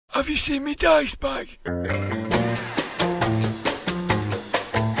Have you seen me dice bag? The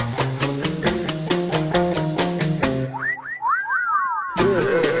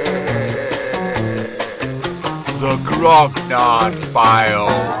Grognard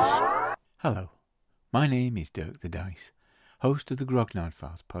Files. Hello, my name is Dirk the Dice, host of the Grognard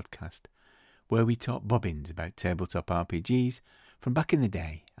Files podcast, where we talk bobbins about tabletop RPGs from back in the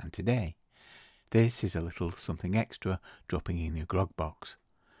day and today. This is a little something extra dropping in your grog box.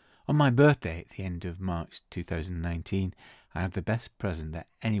 On my birthday at the end of March 2019, I had the best present that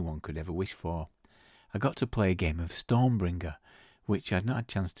anyone could ever wish for. I got to play a game of Stormbringer, which I'd not had a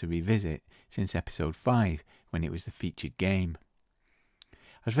chance to revisit since episode 5, when it was the featured game. I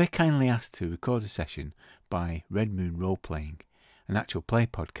was very kindly asked to record a session by Red Moon Role Playing, an actual play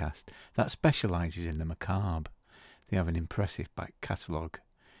podcast that specialises in the macabre. They have an impressive back catalogue.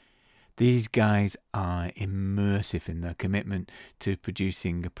 These guys are immersive in their commitment to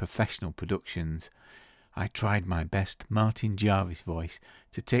producing professional productions. I tried my best Martin Jarvis voice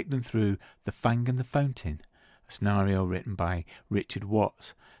to take them through The Fang and the Fountain, a scenario written by Richard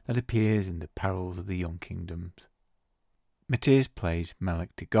Watts that appears in The Perils of the Young Kingdoms. Matthias plays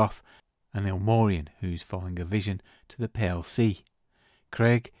Melek de Goth, an Ilmorian who's following a vision to the Pale Sea.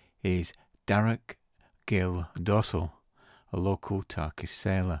 Craig is Darek Gil Dorsal, a local Turkish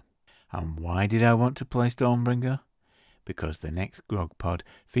sailor. And why did I want to play Stormbringer? Because the next Grog Pod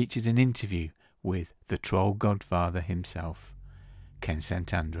features an interview with the Troll Godfather himself, Ken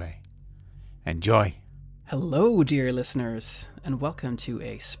St. Andre. Enjoy! Hello, dear listeners, and welcome to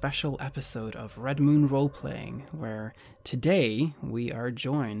a special episode of Red Moon Roleplaying, where today we are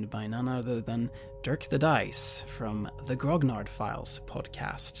joined by none other than Dirk the Dice from the Grognard Files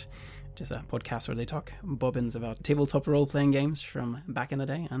podcast, which is a podcast where they talk bobbins about tabletop role-playing games from back in the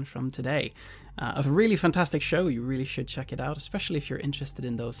day and from today. A really fantastic show. You really should check it out, especially if you're interested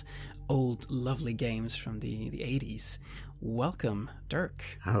in those old, lovely games from the 80s. Welcome,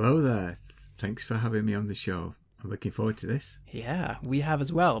 Dirk. Hello there. Thanks for having me on the show. I'm looking forward to this. Yeah, we have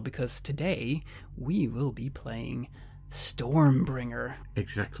as well, because today we will be playing Stormbringer.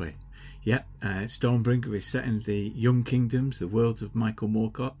 Exactly. Yeah, Stormbringer is set in the Young Kingdoms, the world of Michael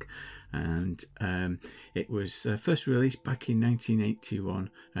Moorcock, and it was first released back in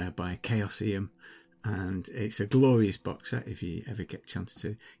 1981 by Chaosium, and it's a glorious box set if you ever get a chance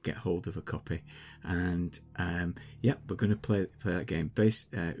to get hold of a copy. And we're going to play that game,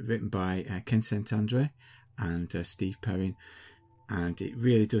 written by Ken St. Andre and Steve Perrin, and it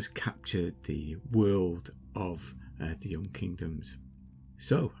really does capture the world of the Young Kingdoms.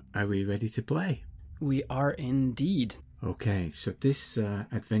 So, are we ready to play? We are indeed. Okay, so this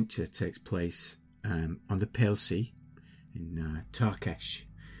adventure takes place on the Pale Sea in Tarkesh,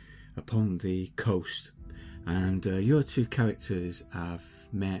 upon the coast, and your two characters have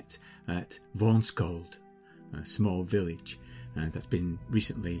met at Vornskold, a small village that's been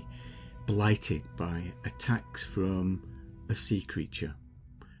recently blighted by attacks from a sea creature,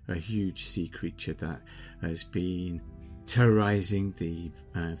 a huge sea creature that has been terrorising the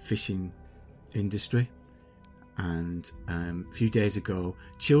fishing industry. And a few days ago,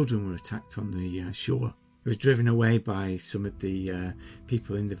 children were attacked on the shore. It was driven away by some of the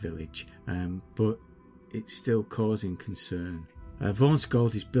people in the village, but it's still causing concern.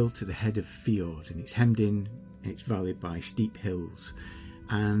 Vornskold is built at the head of a fjord, and it's hemmed in its valley by steep hills,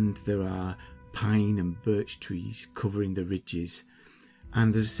 and there are pine and birch trees covering the ridges,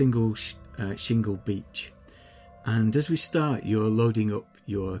 and there's a single shingle beach. And as we start, you're loading up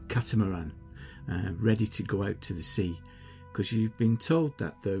your catamaran, ready to go out to the sea, because you've been told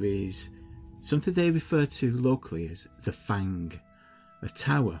that there is something they refer to locally as the Fang, a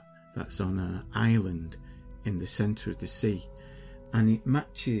tower that's on an island in the centre of the sea, and it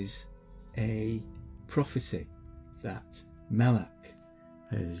matches a prophecy that Melek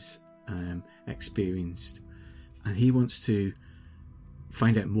has experienced, and he wants to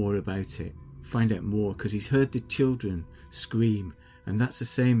find out more about it, because he's heard the children scream, and that's the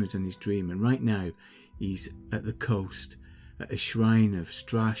same as in his dream. And right now he's at the coast at a shrine of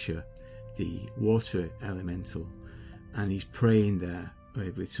Strasha, the water elemental, and he's praying there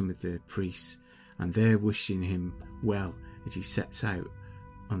with some of the priests, and they're wishing him well as he sets out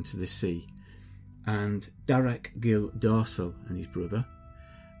onto the sea. And Darek Gil Dorsal and his brother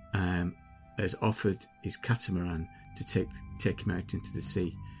has offered his catamaran to take him out into the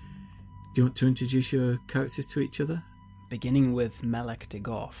sea. Do you want to introduce your characters to each other? Beginning with Melek de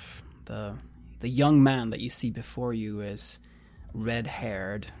Goth, the young man that you see before you is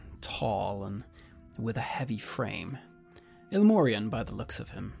red-haired, tall, and with a heavy frame. Ilmorian by the looks of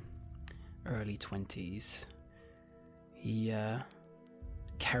him. Early 20s. He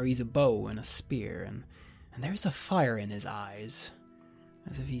carries a bow and a spear, and there's a fire in his eyes,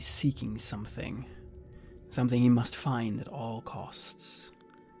 as if he's seeking something he must find at all costs.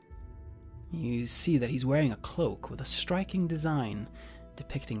 You see that he's wearing a cloak with a striking design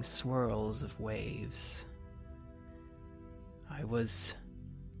depicting swirls of waves. I was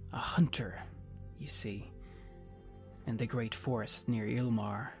a hunter, you see, in the great forest near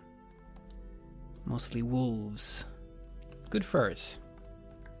Ilmar. Mostly wolves. Good furs.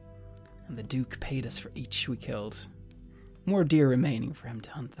 And the Duke paid us for each we killed. More deer remaining for him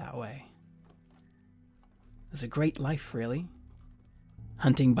to hunt that way. It was a great life, really.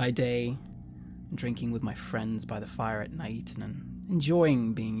 Hunting by day, drinking with my friends by the fire at night, and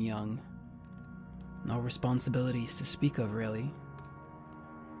enjoying being young. No responsibilities to speak of, really.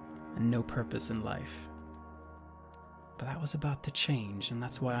 And no purpose in life. But that was about to change, and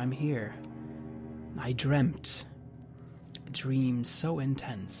that's why I'm here. I dreamt. A dream so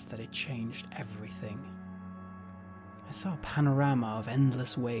intense that it changed everything. I saw a panorama of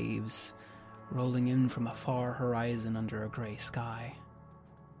endless waves rolling in from a far horizon under a grey sky.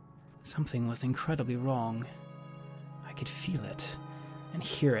 Something was incredibly wrong. I could feel it and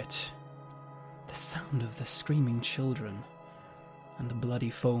hear it. The sound of the screaming children and the bloody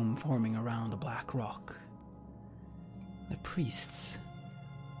foam forming around a black rock. The priests,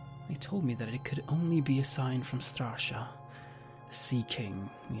 they told me that it could only be a sign from Strasha, the Sea King,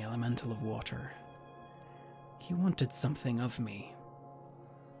 the elemental of water. He wanted something of me.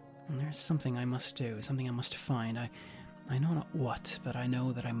 And there's something I must do, something I must find. I know not what, but I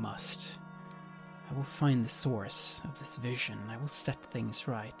know that I must. I will find the source of this vision. I will set things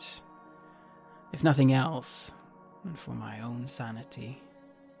right. If nothing else, then for my own sanity.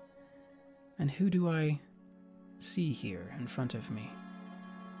 And who do I see here in front of me?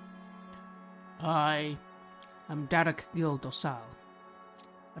 I am Derek Gildosal,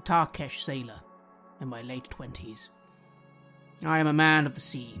 a Tarkesh sailor in my late 20s. I am a man of the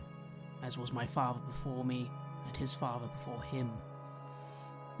sea, as was my father before me, and his father before him.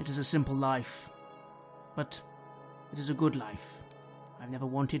 It is a simple life, but it is a good life. I've never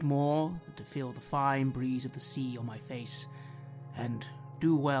wanted more than to feel the fine breeze of the sea on my face, and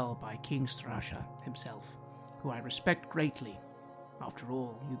do well by King Strasha himself, who I respect greatly. After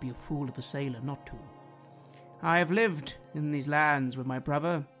all, you'd be a fool of a sailor not to. I have lived in these lands with my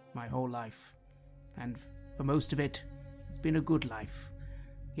brother my whole life, and for most of it, it's been a good life.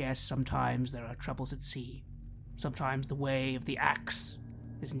 Yes, sometimes there are troubles at sea. Sometimes the way of the axe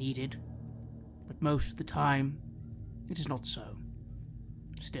is needed, but most of the time, it is not so.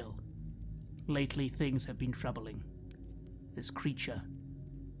 Still, lately things have been troubling. This creature,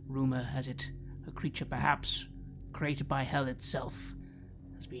 rumor has it, a creature perhaps created by hell itself,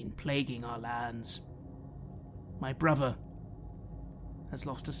 has been plaguing our lands. My brother has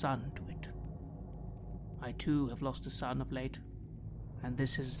lost a son to it. I too have lost a son of late, and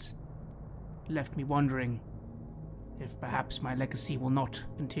this has left me wondering if perhaps my legacy will not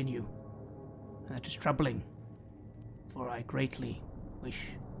continue. And that is troubling, for I greatly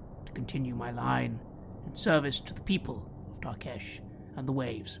wish to continue my line in service to the people of Tarkesh and the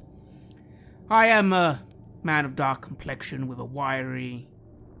waves. I am a man of dark complexion with a wiry,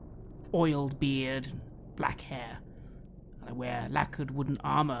 oiled beard and black hair, and I wear lacquered wooden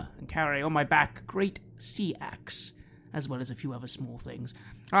armor and carry on my back a great sea axe, as well as a few other small things.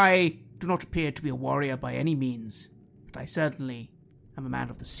 I do not appear to be a warrior by any means, but I certainly am a man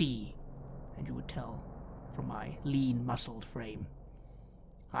of the sea, and you would tell from my lean, muscled frame.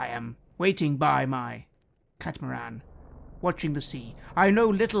 I am waiting by my catamaran, watching the sea. I know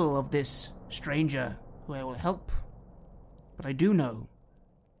little of this stranger who I will help, but I do know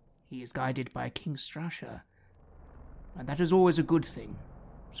he is guided by King Strasha, and that is always a good thing,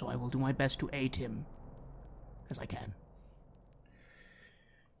 so I will do my best to aid him as I can.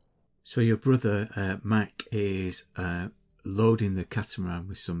 So your brother, Mac, is loading the catamaran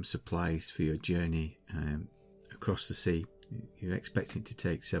with some supplies for your journey across the sea. You're expecting to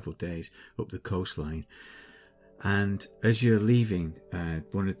take several days up the coastline. And as you're leaving,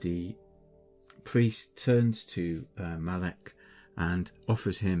 one of the priests turns to Malek and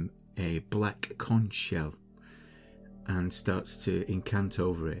offers him a black conch shell and starts to incant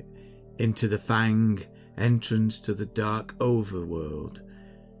over it. Into the Fang, entrance to the dark overworld,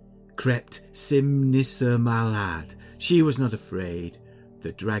 crept Simnissa Malad. She was not afraid.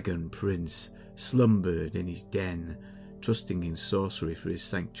 The dragon prince slumbered in his den, trusting in sorcery for his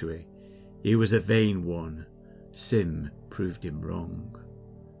sanctuary. He was a vain one. Sim proved him wrong.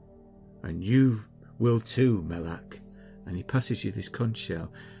 And you will too, Melak. And he passes you this conch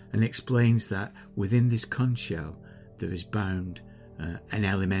shell and explains that within this conch shell there is bound an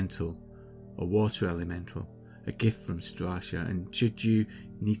elemental, a water elemental, a gift from Strasha, and should you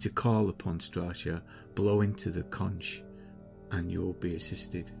need to call upon Strasha, blow into the conch and you'll be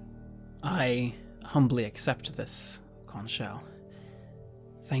assisted. I humbly accept this, Conchal.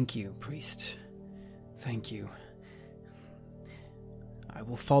 Thank you, priest. Thank you. I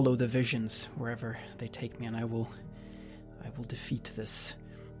will follow the visions wherever they take me, and I will defeat this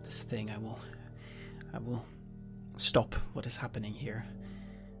thing. I will stop what is happening here.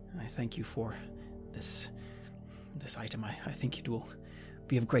 I thank you for this item. I think it will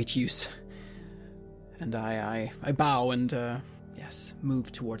be of great use. And I bow and yes,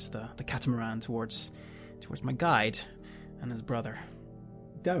 move towards the catamaran, towards my guide and his brother.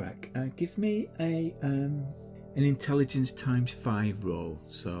 Darak, give me an intelligence times 5 roll.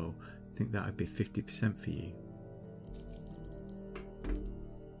 So I think that would be 50% for you.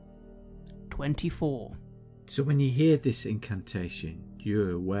 24. So when you hear this incantation, you're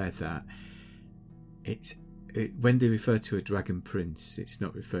aware that when they refer to a dragon prince, it's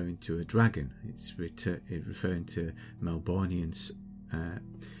not referring to a dragon. It's referring to Melbournian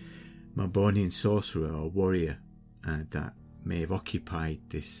sorcerer or warrior that may have occupied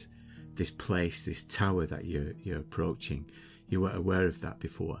this place, this tower that you're approaching. You weren't aware of that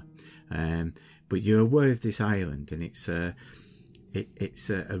before, but you're aware of this island, and it's a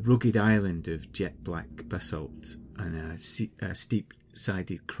rugged island of jet black basalt and a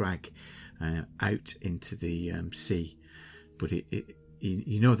steep-sided crag out into the sea. But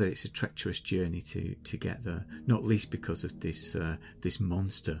you know that it's a treacherous journey to get there, not least because of this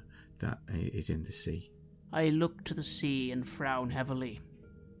monster that is in the sea. I look to the sea and frown heavily.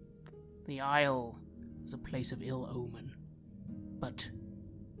 The isle is a place of ill omen. But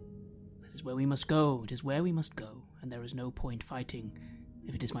that is where we must go. It is where we must go, and there is no point fighting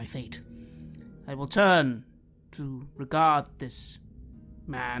if it is my fate. I will turn to regard this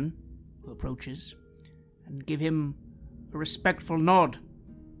man who approaches and give him a respectful nod.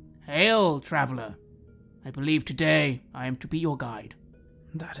 Hail, traveller. I believe today I am to be your guide.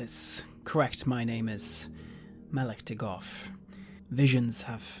 That is correct. My name is Melek Digoff. Visions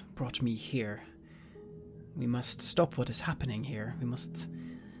have brought me here. We must stop what is happening here. We must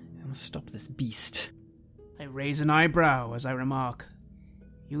stop this beast. I raise an eyebrow as I remark,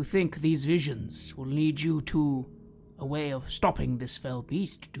 you think these visions will lead you to a way of stopping this fell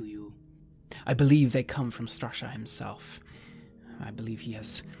beast, do you? I believe they come from Strasha himself. I believe he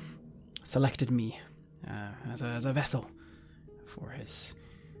has selected me as a vessel for his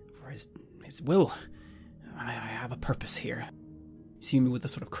will. I have a purpose here. You see me with a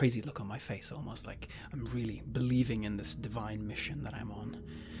sort of crazy look on my face, almost like I'm really believing in this divine mission that I'm on.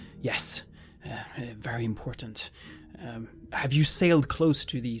 Yes, very important. Have you sailed close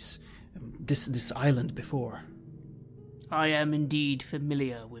to this island before? I am indeed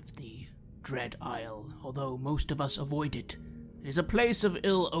familiar with the Dread Isle, although most of us avoid it. It is a place of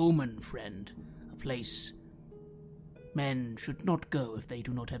ill omen, friend. A place men should not go if they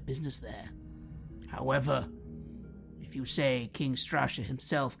do not have business there. However, if you say King Strasha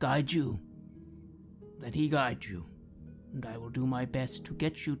himself guide you, then he guide you, and I will do my best to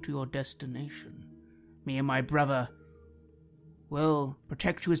get you to your destination. Me and my brother will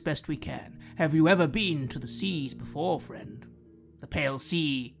protect you as best we can. Have you ever been to the seas before, friend? The Pale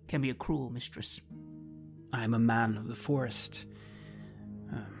Sea can be a cruel mistress. I am a man of the forest.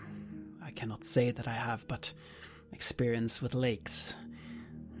 I cannot say that I have but experience with lakes.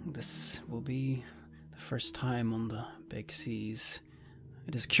 This will be the first time on the big seas.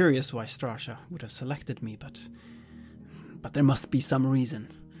 It is curious why Strasha would have selected me, but there must be some reason.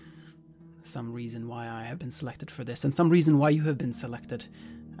 Some reason why I have been selected for this, and some reason why you have been selected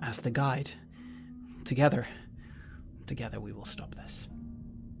as the guide. Together we will stop this.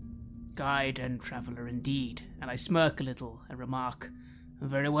 Guide and traveller indeed, and I smirk a little and remark,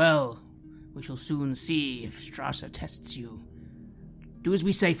 very well, we shall soon see if Strasha tests you. Do as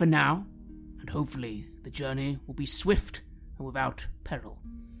we say for now, and hopefully the journey will be swift and without peril.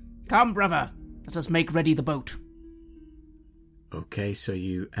 Come, brother, let us make ready the boat. Okay, so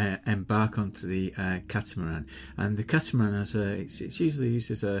you embark onto the catamaran, and the catamaran it's usually used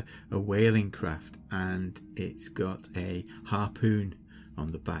as a whaling craft, and it's got a harpoon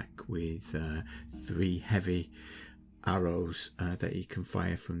on the back with 3 heavy arrows that you can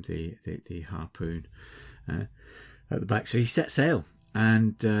fire from the harpoon at the back. So you set sail,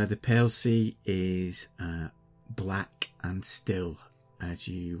 and the Pale Sea is black and still as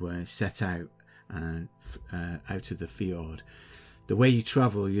you set out and out of the fjord. The way you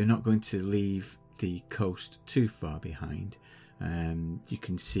travel, you're not going to leave the coast too far behind. You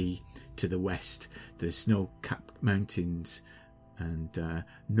can see to the west the snow-capped mountains and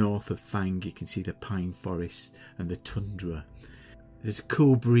north of Fang you can see the pine forest and the tundra. There's a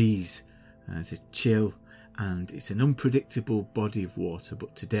cool breeze, there's a chill, and it's an unpredictable body of water,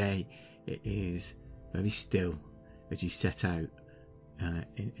 but today it is very still as you set out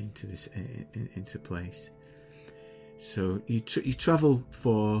into place. So you travel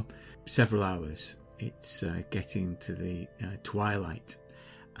for several hours. It's getting to the twilight,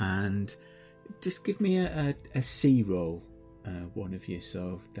 and just give me a C roll, one of you.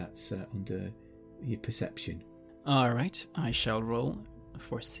 So that's under your perception. All right, I shall roll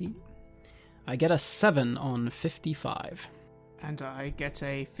for C. I get a 7 on 55. And I get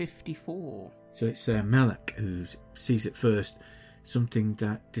a 54. So it's Malak who sees at first something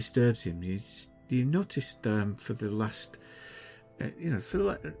that disturbs him. You noticed for the last, for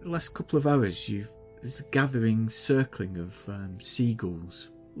the last couple of hours, there's a gathering, circling of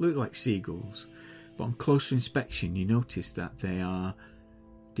seagulls. Look like seagulls, but on closer inspection, you notice that they are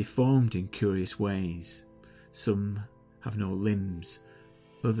deformed in curious ways. Some have no limbs,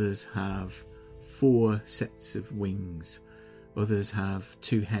 others have 4 sets of wings, others have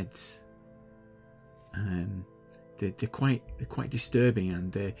 2 heads. They're quite disturbing,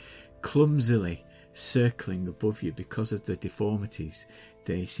 and they're clumsily circling above you because of the deformities.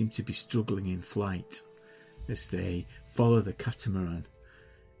 They seem to be struggling in flight as they follow the catamaran.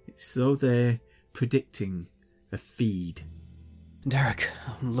 It's though they're predicting a feed. Derek,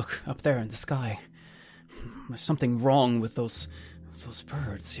 look up there in the sky. There's something wrong with those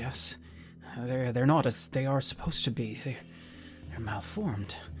birds, yes? They're not as they are supposed to be. They're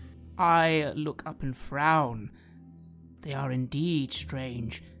malformed. I look up and frown. They are indeed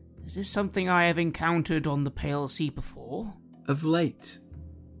strange. Is this something I have encountered on the Pale Sea before? Of late,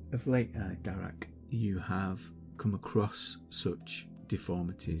 Darak, you have come across such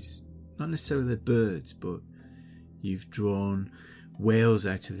deformities. Not necessarily birds, but you've drawn whales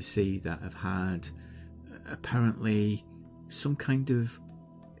out of the sea that have had apparently some kind of...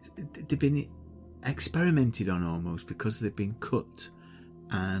 They've been experimented on almost, because they've been cut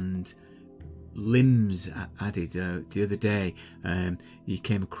and limbs added. The other day you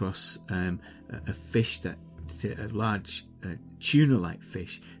came across a fish, that a large tuna-like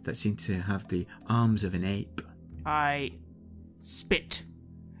fish that seemed to have the arms of an ape. I spit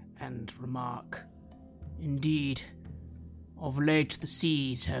and remark, indeed, of late the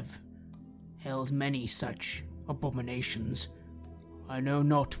seas have held many such abominations. I know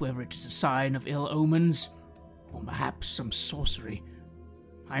not whether it is a sign of ill omens, or perhaps some sorcery.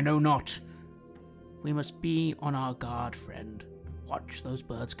 I know not. We must be on our guard, friend. Watch those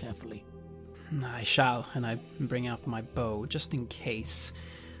birds carefully. I shall, and I bring out my bow, just in case.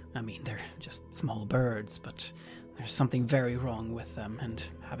 I mean, they're just small birds, but there's something very wrong with them, and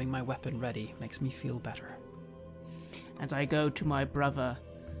having my weapon ready makes me feel better. And I go to my brother,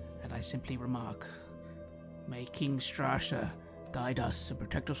 and I simply remark, may King Strasha guide us and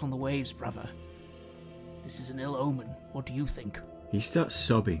protect us on the waves, brother. This is an ill omen. What do you think? He starts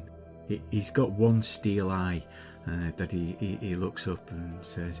sobbing. He's got one steel eye that he looks up and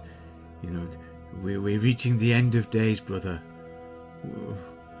says, we're reaching the end of days, brother.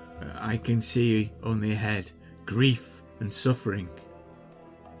 I can see only ahead grief and suffering.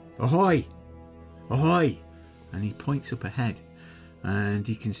 Ahoy! Ahoy! And he points up ahead, and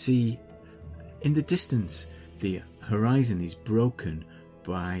he can see in the distance the horizon is broken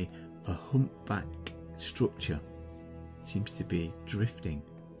by a humpback structure. It seems to be drifting.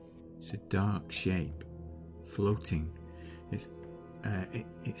 It's a dark shape, floating.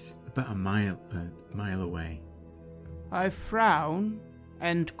 It's about a mile away. I frown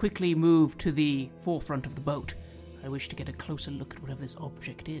and quickly move to the forefront of the boat. I wish to get a closer look at whatever this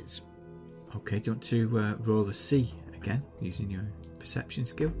object is. Okay, do you want to roll a C again, using your perception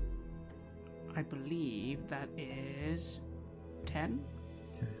skill? I believe that is 10?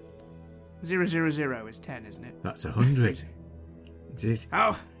 0. 000 is 10, isn't it? That's 100. Is it?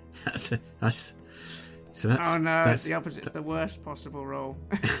 Oh! That's oh no, it's the opposite. It's the worst possible roll.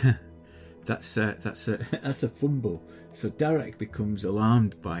 That's a fumble. So Derek becomes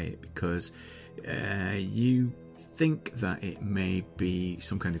alarmed by it because you think that it may be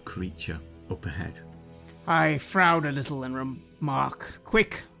some kind of creature up ahead. I frown a little and remark,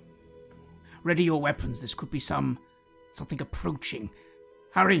 quick! Ready your weapons, this could be something approaching.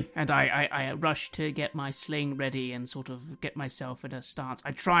 Hurry! And I rush to get my sling ready and sort of get myself in a stance.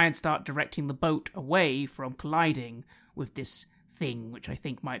 I try and start directing the boat away from colliding with this thing, which I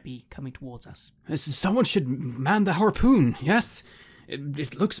think might be coming towards us. Someone should man the harpoon, yes?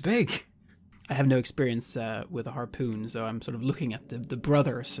 It looks big. I have no experience with a harpoon, so I'm sort of looking at the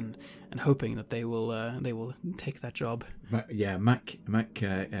brothers and hoping that they will take that job. Mac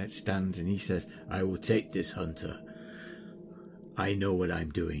stands and he says, "I will take this, hunter. I know what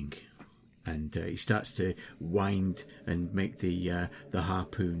I'm doing." And he starts to wind and make the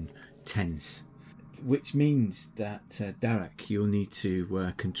harpoon tense, which means that Darak, you'll need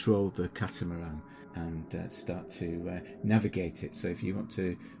to control the catamaran and start to navigate it. So if you want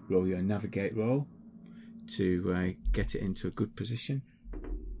to roll your navigate roll to get it into a good position.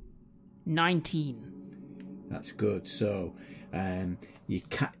 19. That's good. So you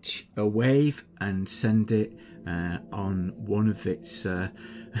catch a wave and send it on one of its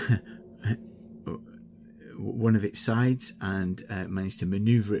sides and manage to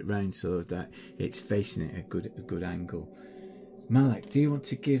maneuver it round so that it's facing it at a good angle. Malik, do you want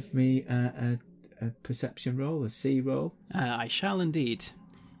to give me a perception roll, a C roll? I shall indeed.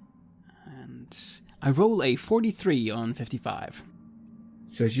 And I roll a 43 on 55.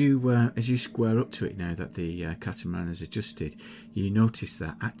 So as you square up to it now that the catamaran has adjusted, you notice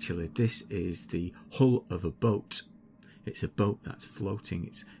that actually this is the hull of a boat. It's a boat that's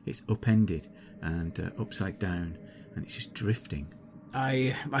floating. It's upended and upside down, and it's just drifting.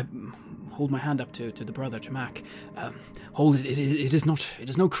 I hold my hand up to the brother, to Mac. Hold it! It is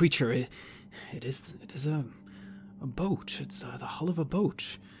no creature. It is a boat. It's the hull of a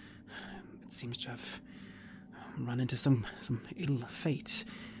boat. It seems to have run into some ill fate.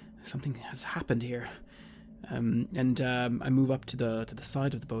 Something has happened here. I move up to the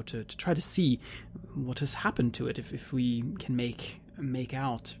side of the boat to try to see what has happened to it. If we can make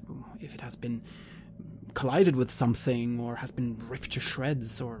out if it has been collided with something or has been ripped to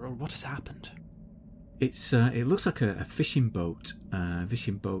shreds or what has happened. It looks like a fishing boat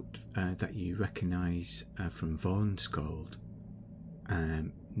that you recognise from Vornskjold,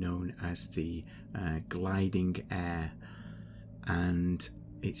 known as the Gliding Air, and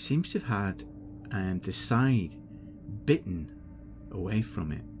it seems to have had the side bitten away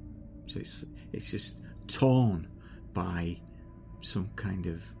from it, so it's just torn by some kind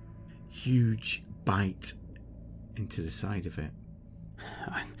of huge bite into the side of it.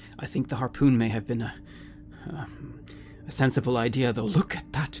 I think the harpoon may have been a sensible idea, though. Look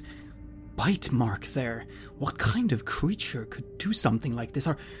at that bite mark there. What kind of creature could do something like this?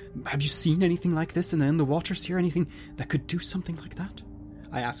 Have you seen anything like this in the waters here? Anything that could do something like that?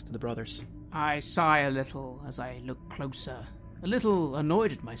 I asked the brothers. I sigh a little as I look closer, a little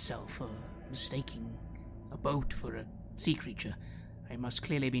annoyed at myself for mistaking a boat for a sea creature. I must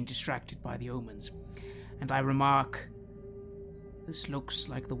clearly have been distracted by the omens. And I remark, this looks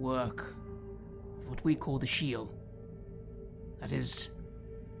like the work of what we call the shield. That is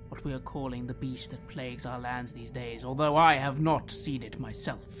what we are calling the beast that plagues our lands these days, although I have not seen it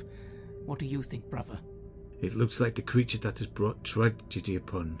myself. What do you think, brother? It looks like the creature that has brought tragedy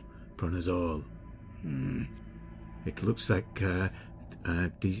upon us all. It looks like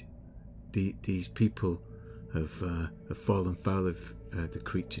these people have fallen foul of the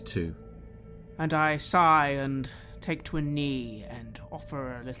creature too. And I sigh and take to a knee and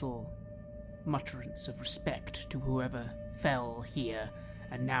offer a little mutterance of respect to whoever fell here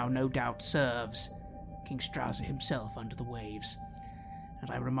and now no doubt serves King Strauser himself under the waves.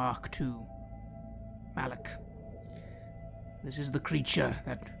 And I remark to Malik, this is the creature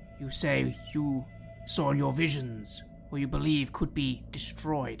that you say you saw in your visions, or you believe could be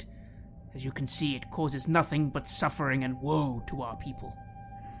destroyed. As you can see, it causes nothing but suffering and woe to our people.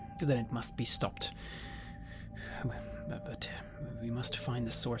 Then it must be stopped. But we must find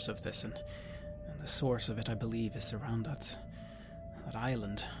the source of this, and the source of it, I believe, is around that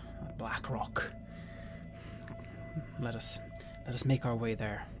island, that black rock. Let us make our way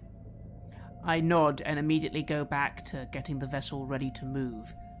there. I nod and immediately go back to getting the vessel ready to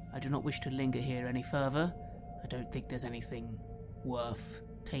move. I do not wish to linger here any further. I don't think there's anything worth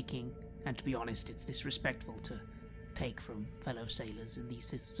taking, and to be honest, it's disrespectful to take from fellow sailors in these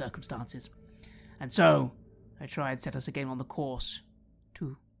circumstances. And so, I try and set us again on the course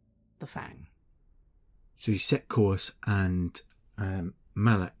to the Fang. So you set course, and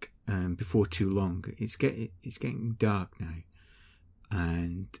Malak, before too long, it's getting dark now,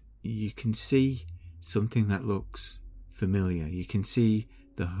 and you can see something that looks familiar. You can see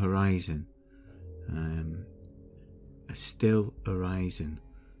the horizon, a still horizon,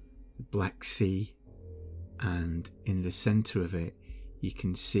 the Black Sea, and in the centre of it you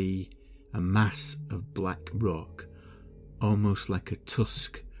can see a mass of black rock, almost like a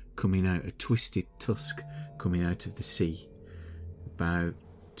tusk coming out, a twisted tusk coming out of the sea. About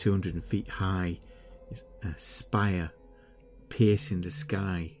 200 feet high, a spire piercing the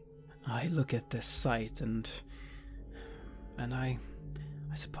sky, I look at this sight and I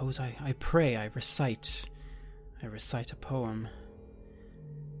suppose I pray, I recite a poem.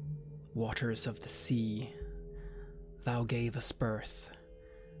 Waters of the sea, thou gave us birth,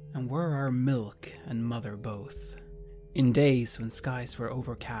 and were our milk and mother both. In days when skies were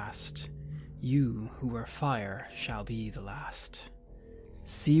overcast, you who were fire shall be the last.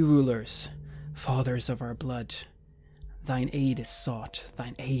 Sea rulers, fathers of our blood, thine aid is sought,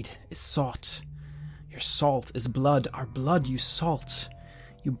 thine aid is sought. Your salt is blood, our blood you salt,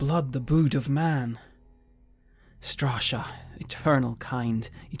 you blood the brood of man. Strasha, eternal kind,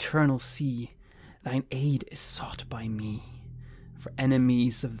 eternal sea, thine aid is sought by me. For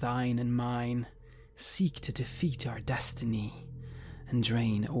enemies of thine and mine seek to defeat our destiny and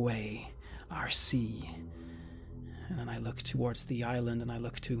drain away our sea. And then I look towards the island and I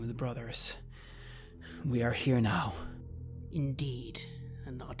look to the brothers. We are here now. Indeed,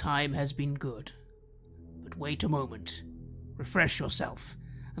 and our time has been good. But wait a moment. Refresh yourself,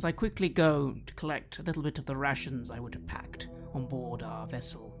 as I quickly go to collect a little bit of the rations I would have packed on board our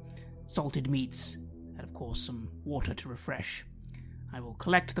vessel. Salted meats, and of course some water to refresh. I will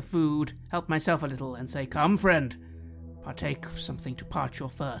collect the food, help myself a little, and say, "Come, friend, partake of something to parch your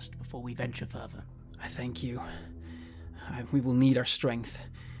thirst before we venture further." I thank you. We will need our strength.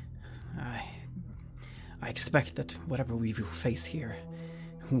 I expect that whatever we will face here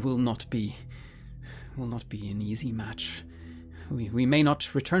will not be an easy match. We may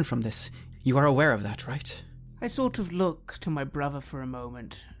not return from this. You are aware of that, right? I sort of look to my brother for a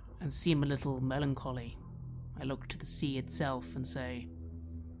moment and seem a little melancholy. I look to the sea itself and say,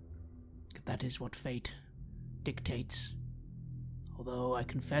 "That is what fate dictates. Although I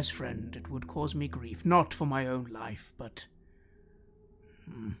confess, friend, it would cause me grief, not for my own life, but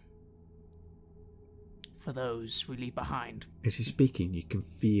for those we leave behind." As you're speaking, you can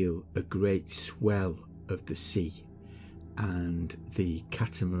feel a great swell of the sea, and the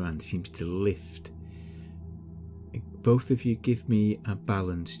catamaran seems to lift. Both of you give me a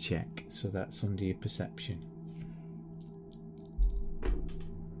balance check, so that's under your perception.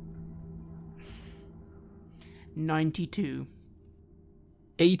 92.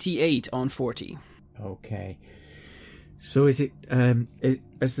 88 on 40. Okay. So as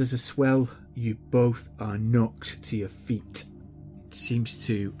as there's a swell, you both are knocked to your feet. It seems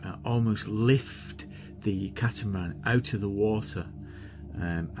to almost lift the catamaran out of the water,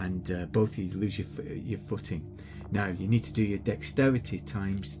 and both of you lose your footing. Now you need to do your dexterity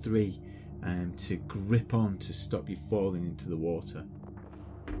times 3 to grip on to stop you falling into the water.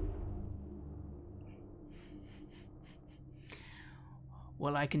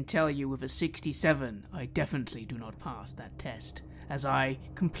 Well, I can tell you with a 67, I definitely do not pass that test, as I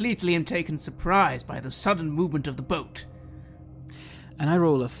completely am taken surprise by the sudden movement of the boat. And I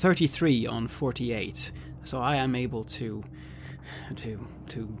roll a 33 on 48, so I am able to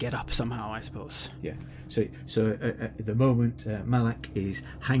get up somehow, I suppose. Yeah. So at the moment, Malak is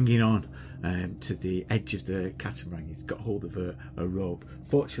hanging on to the edge of the catamaran. He's got hold of a rope.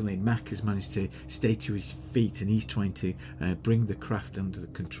 Fortunately, Mac has managed to stay to his feet, and he's trying to bring the craft under the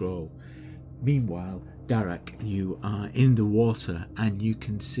control. Meanwhile, Darak, you are in the water and you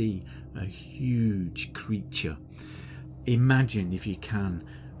can see a huge creature. Imagine, if you can,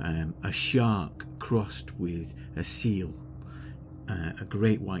 a shark crossed with a seal. A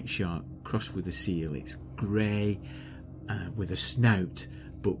great white shark crossed with a seal. It's grey with a snout,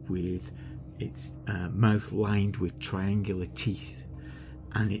 but with its mouth lined with triangular teeth,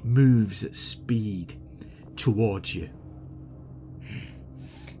 and it moves at speed towards you.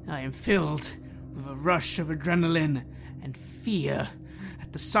 I am filled with a rush of adrenaline and fear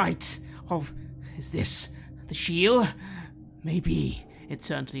at the sight of... Is this the shield? Maybe. It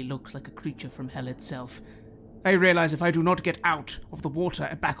certainly looks like a creature from hell itself. I realize if I do not get out of the water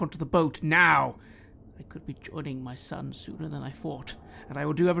and back onto the boat now, I could be joining my son sooner than I thought, and I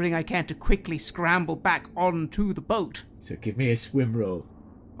will do everything I can to quickly scramble back onto the boat. So give me a swim roll.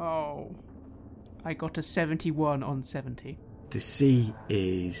 Oh, I got a 71 on 70. The sea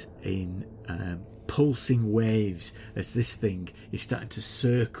is in pulsing waves as this thing is starting to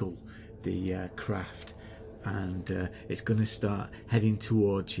circle the craft, and it's going to start heading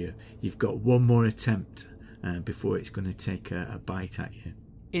towards you. You've got one more attempt before it's going to take a bite at you.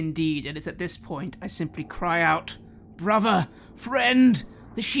 Indeed, and it's at this point I simply cry out, "Brother! Friend!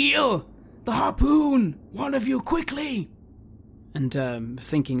 The shield! The harpoon! One of you, quickly!" And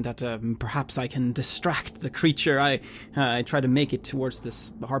thinking that perhaps I can distract the creature, I try to make it towards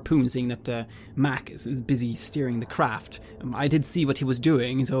this harpoon, seeing that Mac is busy steering the craft. I did see what he was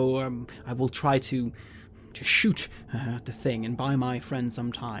doing, so I will try to shoot at the thing and buy my friend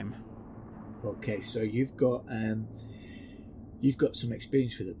some time. Okay, so you've got some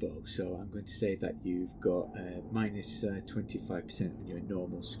experience with the bow, so I'm going to say that you've got minus 25% on your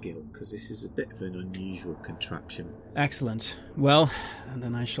normal skill, because this is a bit of an unusual contraption. Excellent. Well, and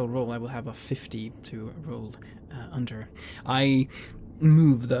then I shall roll. I will have a 50 to roll under. I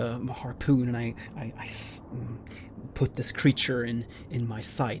move the harpoon and I put this creature in my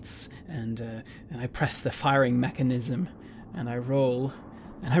sights, and I press the firing mechanism, and I roll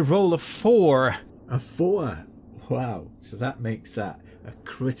a 4. A 4? Wow, so that makes that a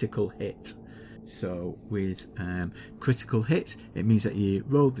critical hit. So with critical hits, it means that you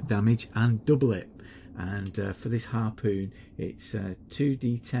roll the damage and double it. And for this harpoon, it's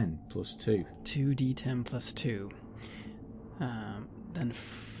 2d10 plus 2. 2d10 plus 2. Then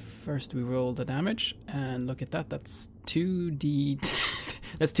first we roll the damage, and look at that. That's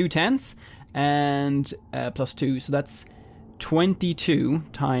 2d. That's 2 10s and plus 2. So that's 22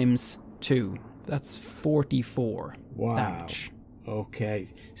 times 2. That's 44 damage. Okay,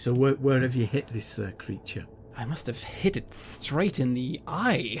 so where have you hit this creature? I must have hit it straight in the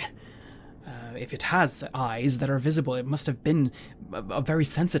eye. If it has eyes that are visible, it must have been a very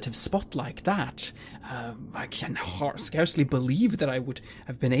sensitive spot like that. I can scarcely believe that I would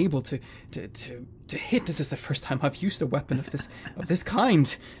have been able to hit. This is the first time I've used a weapon of this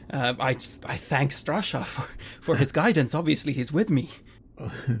kind. I thank Strasha for his guidance. Obviously, he's with me.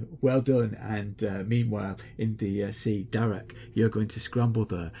 Well done. And meanwhile, in the sea, Darak, you're going to scramble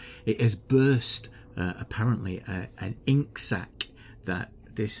there. It has burst, apparently, an ink sac that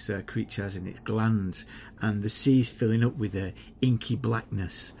this creature has in its glands, and the sea's filling up with inky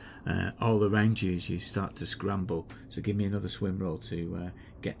blackness all around you as you start to scramble. So give me another swim roll to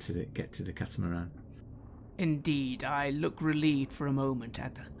get to the catamaran. Indeed, I look relieved for a moment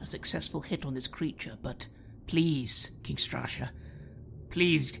at a successful hit on this creature, but please, King Strasha,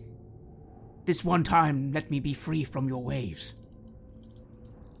 please, this one time let me be free from your waves.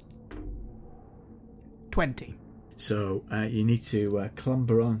 20. So you need to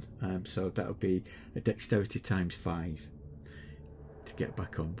clamber on, so that would be a dexterity times 5 to get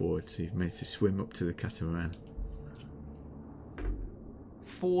back on board. So you've managed to swim up to the catamaran.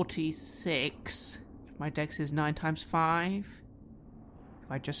 46. If my dex is 9 times 5.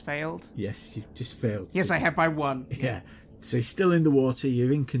 Have I just failed? Yes, you've just failed. Yes, I have by 1. Yeah. So you're still in the water,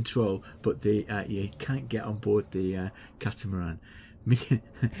 you're in control, but you can't get on board the catamaran.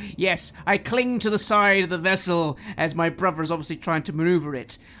 Yes, I cling to the side of the vessel as my brother is obviously trying to maneuver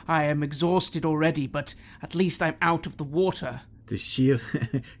it. I am exhausted already, but at least I'm out of the water. The shield,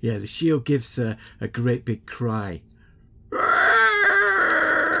 the shield gives a great big cry.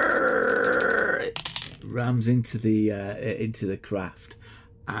 Rams into the craft,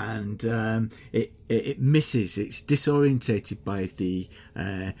 and it misses. It's disorientated by the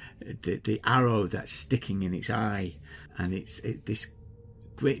arrow that's sticking in its eye. And this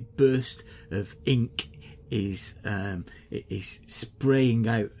great burst of ink is spraying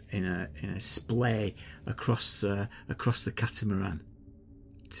out in a splay across the catamaran.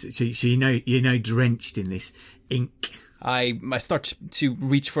 So you're now drenched in this ink. I start to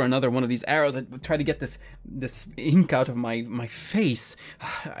reach for another one of these arrows. I try to get this ink out of my face.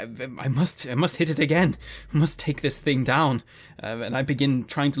 I must hit it again. I must take this thing down. And I begin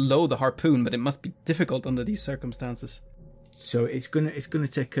trying to load the harpoon, but it must be difficult under these circumstances. So it's gonna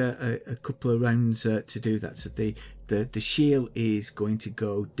take a couple of rounds to do that. So the shield is going to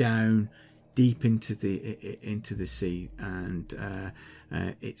go down deep into the sea, and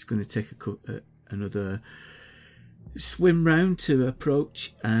it's going to take another swim round to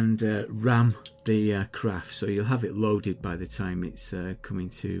approach and ram the craft. So you'll have it loaded by the time it's coming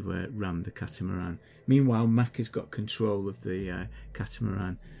to ram the catamaran. Meanwhile, Mac has got control of the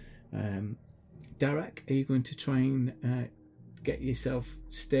catamaran. Darak, are you going to try and get yourself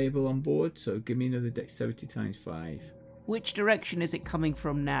stable on board? So give me another dexterity times 5. Which direction is it coming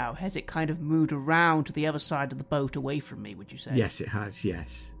from now? Has it kind of moved around to the other side of the boat away from me, would you say? Yes, it has,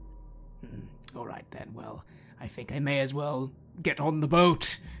 yes. All right then, well, I think I may as well get on the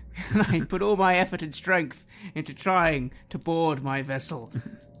boat. And I put all my effort and strength into trying to board my vessel.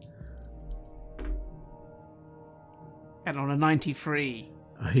 And on a 93.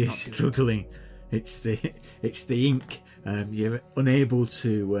 Oh, you're struggling. It's the ink. You're unable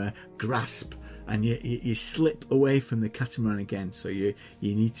to grasp, and you slip away from the catamaran again. So you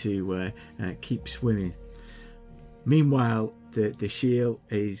need to keep swimming. Meanwhile, the shield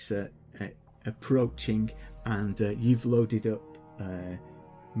is approaching, and you've loaded up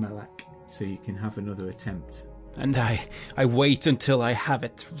Malak, so you can have another attempt. And I wait until I have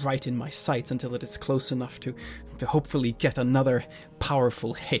it right in my sights, until it is close enough to hopefully get another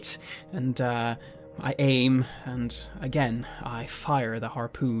powerful hit. And I aim, and again, I fire the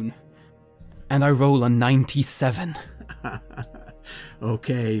harpoon. And I roll a 97.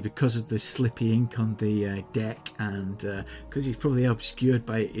 Okay, because of the slippy ink on the deck, and because he's probably obscured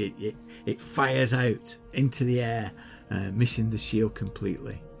by it, it fires out into the air, missing the shield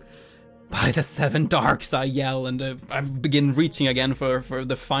completely. By the seven darks, I yell, and I begin reaching again for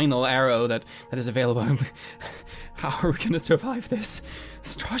the final arrow that is available. How are we going to survive this?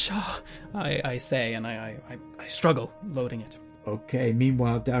 Strasha, I say, and I struggle loading it. Okay,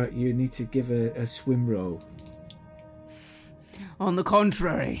 meanwhile, Derek, you need to give a swim roll. On the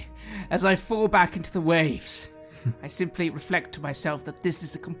contrary, as I fall back into the waves, I simply reflect to myself that this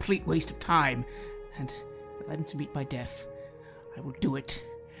is a complete waste of time, and if I'm to meet my death, I will do it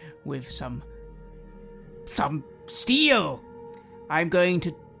with some steel. I'm going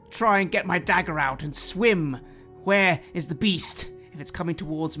to try and get my dagger out and swim. Where is the beast? If it's coming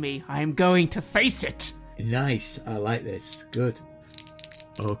towards me, I am going to face it. Nice, I like this. Good.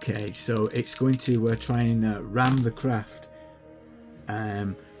 Okay, so it's going to try and ram the craft,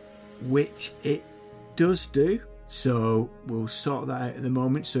 which it does do. So we'll sort that out at the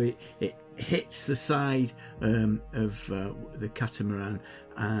moment. So it hits the side of the catamaran,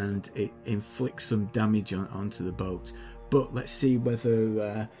 and it inflicts some damage onto the boat. But let's see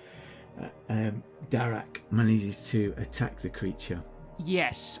whether Darak manages to attack the creature.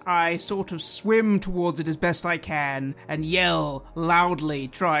 Yes, I sort of swim towards it as best I can and yell loudly,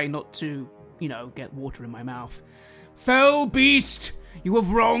 trying not to, get water in my mouth. Fell beast! You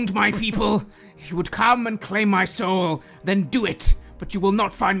have wronged my people. You would come and claim my soul, then do it, but you will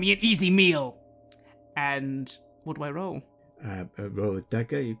not find me an easy meal. And what do I roll? Roll a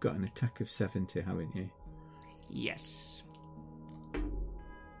dagger. You've got an attack of 70, haven't you? Yes.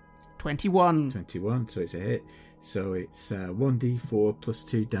 21. 21, so it's a hit. So it's 1d4 plus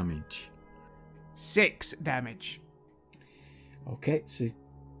 2 damage. 6 damage. Okay, so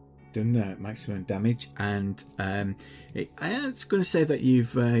done maximum damage, and it's going to say that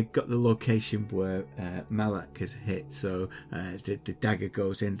you've got the location where Malak has hit, so the dagger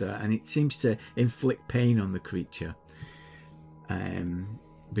goes in there, and it seems to inflict pain on the creature.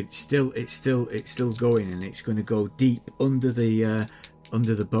 But it's still going, and it's going to go deep under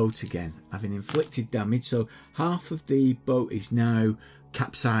the boat again, having inflicted damage. So half of the boat is now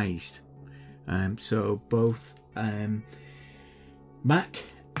capsized. So both Mac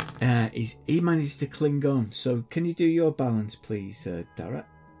he managed to cling on. So can you do your balance, please,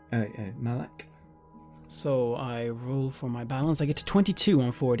 Malak? So I roll for my balance. I get to 22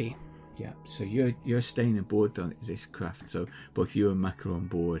 on 40. Yeah. So you're staying aboard on this craft. So both you and Mac are on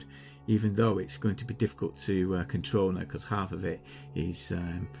board, even though it's going to be difficult to control now because half of it is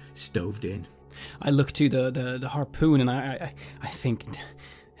stoved in. I look to the harpoon, and I think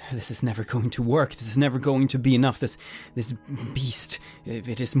this is never going to work. This is never going to be enough. This beast,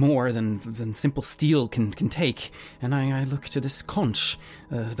 it is more than simple steel can take. And I look to this conch,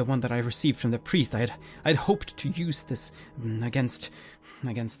 the one that I received from the priest. I'd hoped to use this against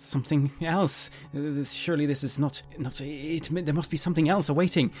something else. Surely this is not it. There must be something else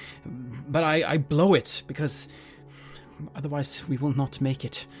awaiting. But I blow it, because otherwise we will not make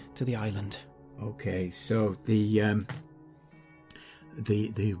it to the island. Okay, so the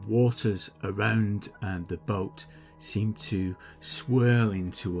waters around the boat seem to swirl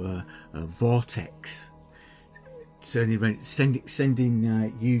into a vortex, turning around,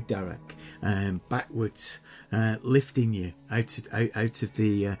 sending you, Derek, backwards, lifting you out of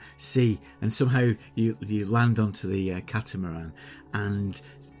the sea, and somehow you land onto the catamaran, and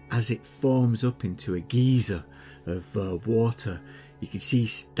as it forms up into a geyser of water, you can see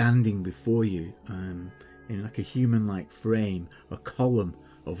standing before you, in like a human-like frame, a column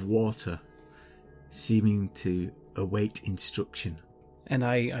of water, seeming to await instruction. And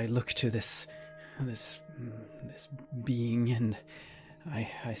I look to this being, and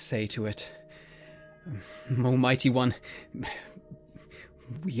I say to it, "O mighty one,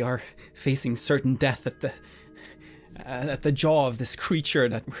 we are facing certain death at the jaw of this creature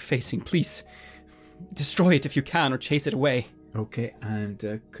that we're facing. Please destroy it if you can, or chase it away." Okay,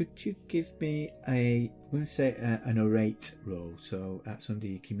 and could you give me I'm going to say an orate roll, so that's under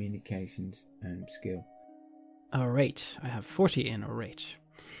your communications skill. Orate. I have 40 in orate.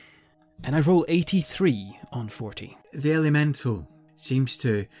 And I roll 83 on 40. The elemental seems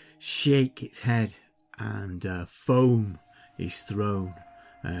to shake its head, and foam is thrown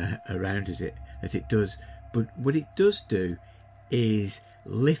around as it does. But what it does do is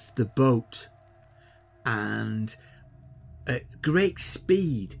lift the boat and at great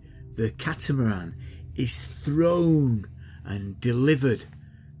speed the catamaran is thrown and delivered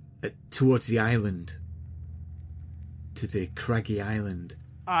towards the island, to the craggy island.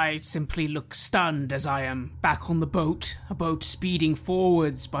 I simply look stunned as I am back on the boat, a boat speeding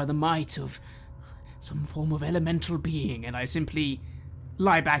forwards by the might of some form of elemental being, and I simply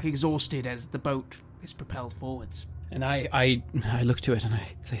lie back exhausted as the boat is propelled forwards. And I look to it and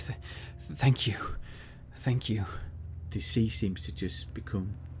I say, thank you. Thank you. The sea seems to just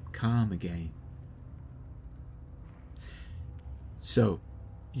become calm again. So,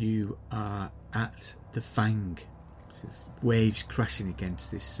 you are at the Fang. There's waves crashing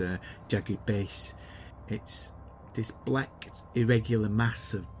against this jagged base. It's this black, irregular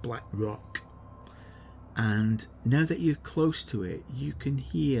mass of black rock. And now that you're close to it, you can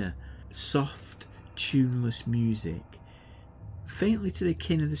hear soft, tuneless music, faintly to the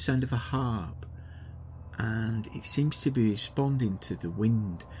kin of the sound of a harp. And it seems to be responding to the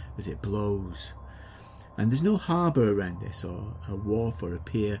wind as it blows. And there's no harbour around this, or a wharf or a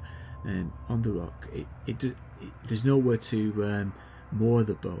pier on the rock. There's nowhere to moor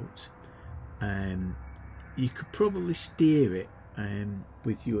the boat. You could probably steer it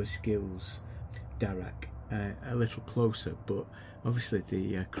with your skills, Darak, a little closer, but obviously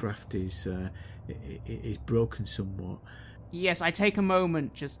the craft is broken somewhat. Yes, I take a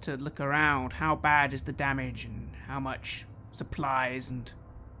moment just to look around. How bad is the damage, and how much supplies and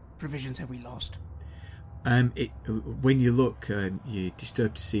provisions have we lost? When you look, you're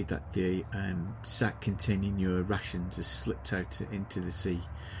disturbed to see that the sack containing your rations has slipped out into the sea,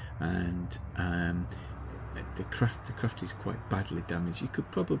 and the craft is quite badly damaged. You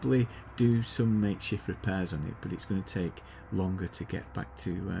could probably do some makeshift repairs on it, but it's going to take longer to get back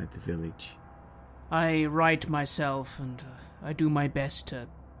to the village. I right myself, and I do my best to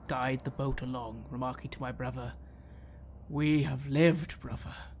guide the boat along, remarking to my brother, "We have lived,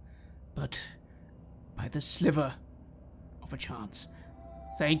 brother, but by the sliver of a chance.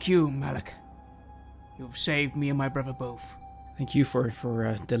 Thank you, Malak. You've saved me and my brother both." Thank you for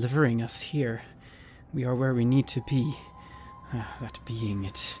delivering us here. We are where we need to be. That being,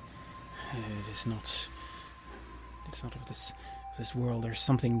 it is not. It's not of this world. There's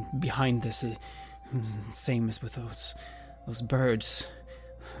something behind this. Same as with those birds.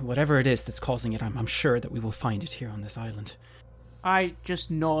 Whatever it is that's causing it, I'm sure that we will find it here on this island. I just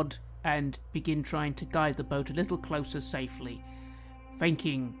nod and begin trying to guide the boat a little closer safely,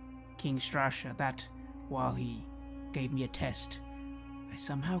 thanking King Strasha that, while he gave me a test, I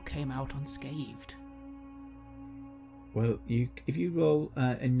somehow came out unscathed. Well, if you roll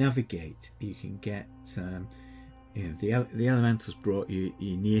and navigate, you can get. The elementals brought you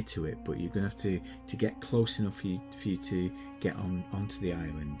near to it, but you're going to have to get close enough for you to get onto the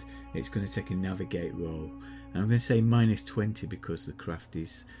island. It's going to take a navigate roll. And I'm going to say -20 because the craft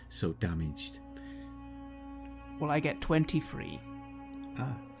is so damaged. Well, I get 23.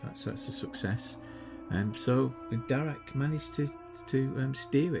 That's a success. So Darak managed to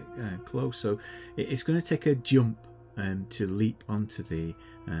steer it close. So it's going to take a jump to leap onto the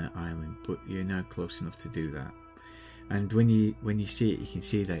island, but you're now close enough to do that. And when you see it, you can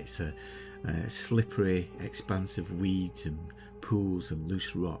see that it's a slippery expanse of weeds and pools and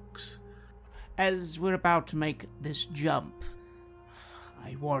loose rocks. As we're about to make this jump,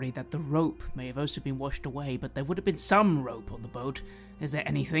 I worry that the rope may have also been washed away, but there would have been some rope on the boat. Is there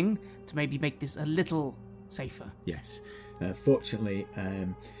anything to maybe make this a little safer? Yes. Fortunately,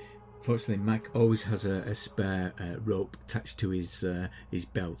 Mac always has a spare rope attached to his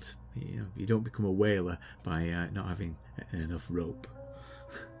belt. You don't become a whaler by not having enough rope.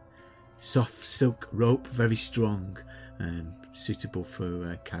 Soft silk rope, very strong, suitable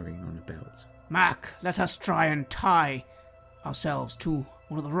for carrying on a belt. Mac, let us try and tie ourselves to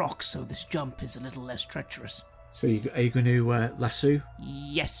one of the rocks so this jump is a little less treacherous. So are you going to lasso?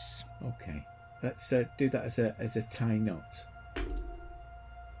 Yes. Okay. Let's do that as a tie knot.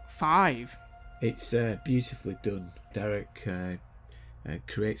 5. It's beautifully done. Derek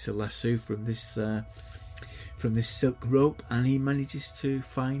creates a lasso from this silk rope, and he manages to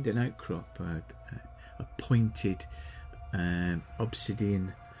find an outcrop, a pointed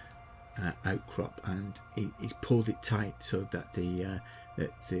obsidian outcrop, and he's pulled it tight so that the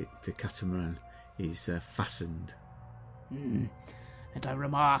catamaran is fastened. And I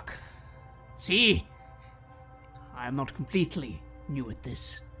remark, "See, I am not completely new at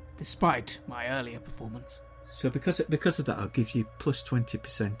this, despite my earlier performance." So because of that, I'll give you plus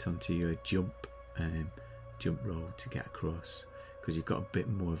 20% onto your jump roll to get across, because you've got a bit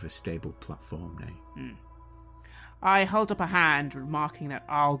more of a stable platform now. I hold up a hand, remarking that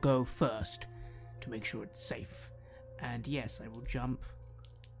I'll go first, to make sure it's safe. And yes, I will jump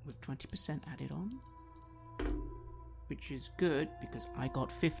with 20% added on, which is good because I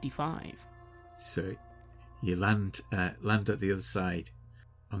got 55. So you land at the other side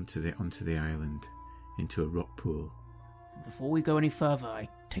onto the island, into a rock pool. Before we go any further, I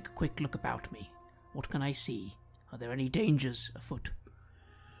take a quick look about me. What can I see? Are there any dangers afoot?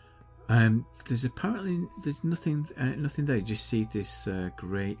 There's nothing there. You just see this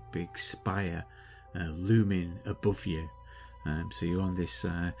great big spire looming above you. So you're on this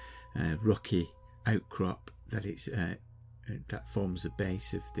rocky outcrop that forms the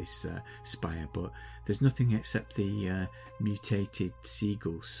base of this spire, but there's nothing except the mutated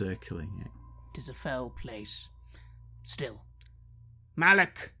seagull circling it. It is a fell place. Still.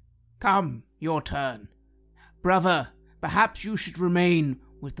 Malik, come, your turn. Brother, perhaps you should remain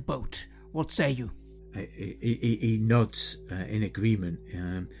with the boat. What say you? He nods in agreement.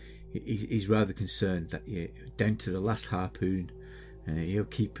 He's rather concerned that down to the last harpoon, he'll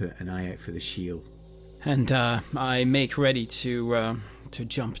keep an eye out for the shield. And I make ready to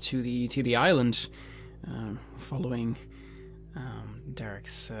jump to the island, following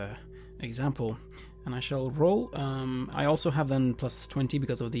Derek's example. And I shall roll. I also have then plus 20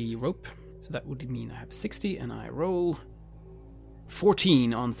 because of the rope. So that would mean I have 60, and I roll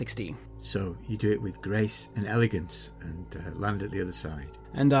 14 on 60. So you do it with grace and elegance and land at the other side.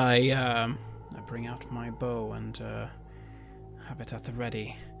 And I bring out my bow and have it at the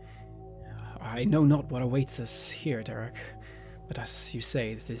ready. I know not what awaits us here, Derek, but as you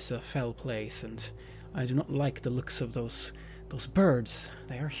say, this is a fell place, and I do not like the looks of those birds.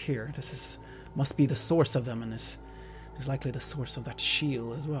 They are here. This must be the source of them, and is likely the source of that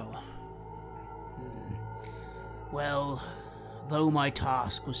shield as well. Well, though my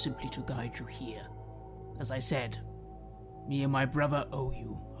task was simply to guide you here, as I said, me and my brother owe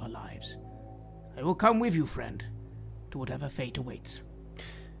you our lives. I will come with you, friend, to whatever fate awaits.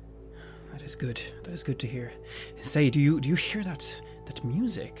 That is good. That is good to hear. Say, do you hear that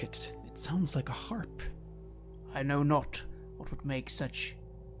music? It sounds like a harp. I know not what would make such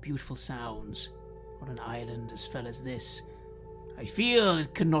beautiful sounds on an island as fell as this. I feel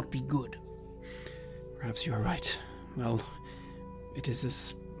it cannot be good. Perhaps you are right. Well, it is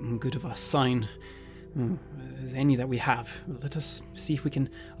as good of a sign as any that we have. Let us see if we can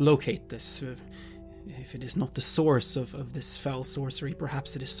locate this. If it is not the source of this fell sorcery,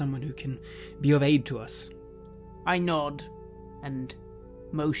 perhaps it is someone who can be of aid to us. I nod and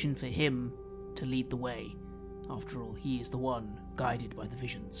motion for him to lead the way. After all, he is the one guided by the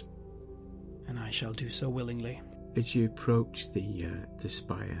visions. And I shall do so willingly. As you approach the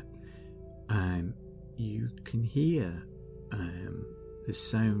spire, you can hear the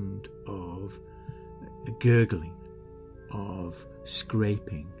sound of a gurgling, of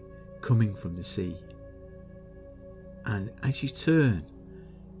scraping coming from the sea. And as you turn,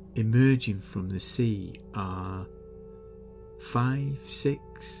 emerging from the sea are 5,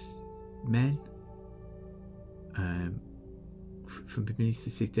 6 men from beneath the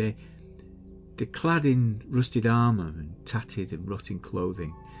sea. They're clad in rusted armour and tattered and rotting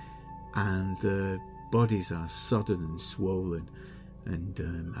clothing, and their bodies are sodden and swollen and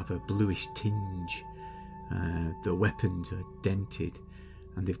have a bluish tinge. Their weapons are dented,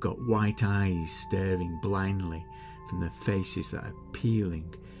 and they've got white eyes staring blindly from their faces that are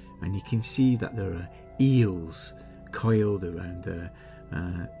peeling, and you can see that there are eels coiled around their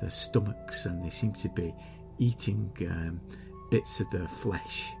stomachs, and they seem to be eating bits of their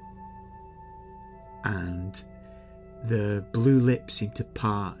flesh. And the blue lips seem to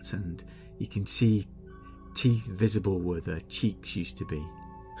part, and you can see teeth visible where their cheeks used to be.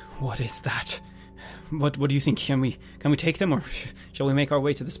 What is that? What do you think? Can we take them, or shall we make our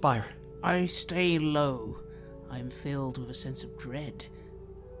way to the spire? I stay low. I am filled with a sense of dread.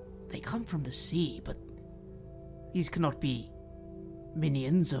 They come from the sea, but these cannot be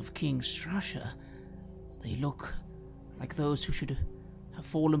minions of King Strasher. They look like those who should have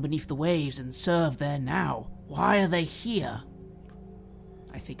fallen beneath the waves and serve there now. Why are they here?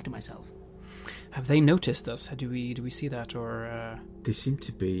 I think to myself. Have they noticed us? Do we see that, or? They seem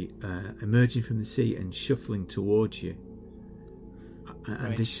to be emerging from the sea and shuffling towards you. And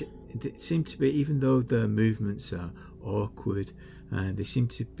Right. they seem to be, even though their movements are awkward, they seem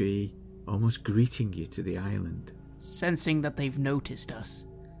to be almost greeting you to the island. Sensing that they've noticed us,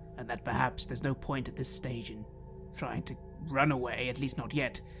 and that perhaps there's no point at this stage in trying to run away, at least not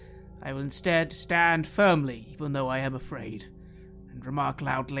yet, I will instead stand firmly, even though I am afraid, and remark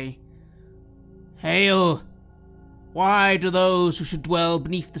loudly, "Hail! Why do those who should dwell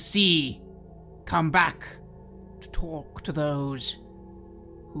beneath the sea come back to talk to those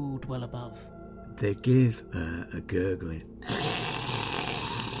who dwell above?" They give a gurgling.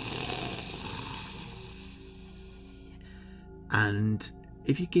 And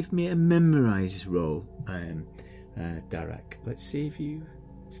if you give me a memorise roll, Darak, let's see if you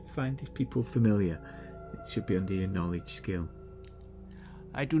find these people familiar. It should be under your knowledge skill.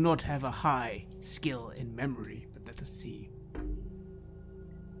 I do not have a high skill in memory, but let us see.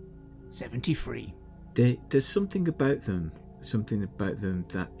 73. There's something about them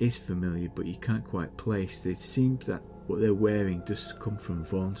that is familiar, but you can't quite place. It seems that what they're wearing does come from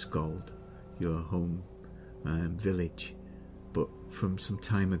Vornskjold, your home village, but from some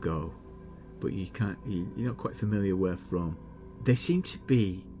time ago. But you're not quite familiar where from. They seem to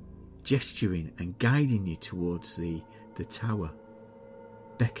be gesturing and guiding you towards the tower,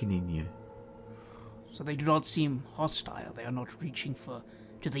 beckoning you. So they do not seem hostile. They are not reaching for...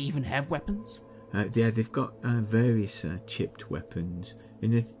 Do they even have weapons? Yeah, they've got various chipped weapons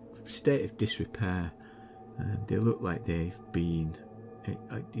in a state of disrepair. They look like they've been,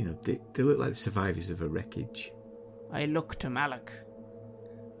 they look like the survivors of a wreckage. I look to Malak.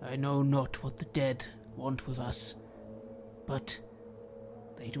 I know not what the dead want with us, but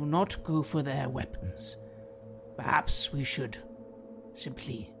they do not go for their weapons. Perhaps we should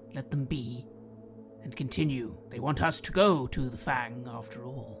simply let them be and continue. They want us to go to the Fang, after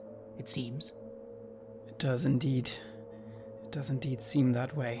all, it seems. It does indeed seem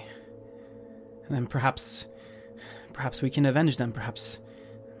that way. And then perhaps we can avenge them. Perhaps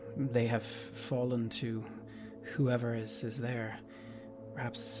they have fallen to whoever is there.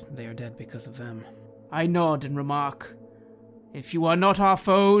 Perhaps they are dead because of them. I nod and remark, if you are not our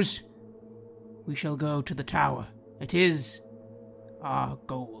foes, we shall go to the tower. It is our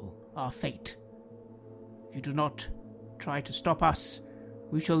goal, our fate. If you do not try to stop us,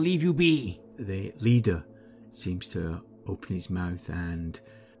 we shall leave you be. The leader seems to open his mouth and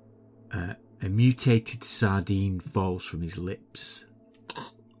a mutated sardine falls from his lips.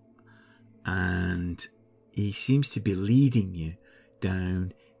 And he seems to be leading you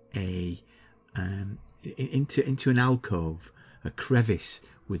down into an alcove, a crevice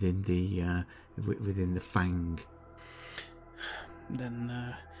within the Fang.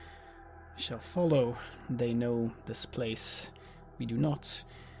 Then shall follow. They know this place. We do not.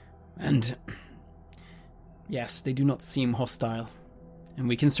 And yes, they do not seem hostile. And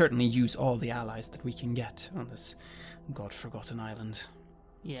we can certainly use all the allies that we can get on this god-forgotten island.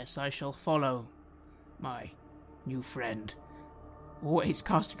 Yes, I shall follow my new friend, always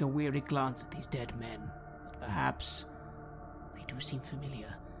casting a weary glance at these dead men. But perhaps they do seem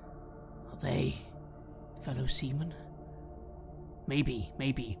familiar. Are they fellow seamen? Maybe.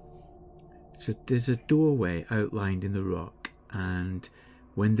 So there's a doorway outlined in the rock, and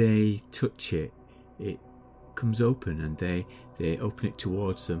when they touch it, it comes open, and they open it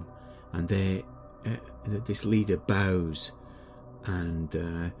towards them, and this leader bows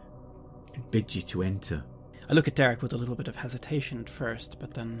and bids you to enter. I look at Derek with a little bit of hesitation at first,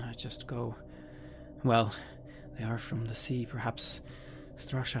 but then I just go, well, they are from the sea. Perhaps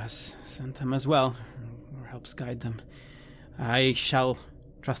Strasha has sent them as well, or helps guide them. I shall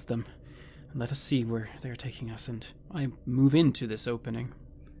trust them, and let us see where they're taking us, and I move into this opening.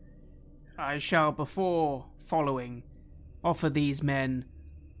 I shall, before following, offer these men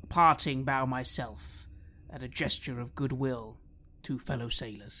a parting bow myself, and a gesture of goodwill to fellow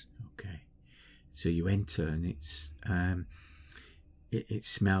sailors. Okay. So you enter, and it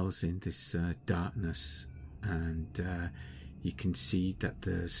smells in this darkness, and you can see that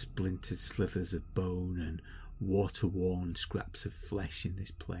there's splintered slivers of bone and water-worn scraps of flesh in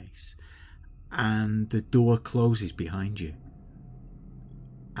this place. And the door closes behind you,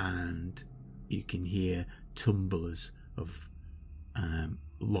 and you can hear tumblers of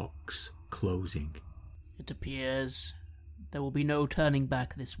locks closing. It appears there will be no turning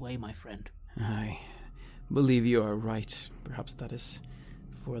back this way, my friend. I believe you are right. Perhaps that is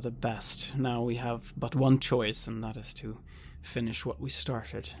for the best. Now we have but one choice, and that is to finish what we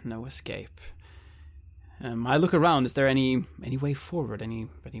started. No escape. I look around. Is there any way forward? Any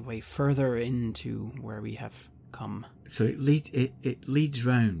way further into where we have come? So it leads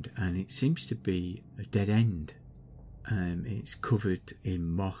round, and it seems to be a dead end. It's covered in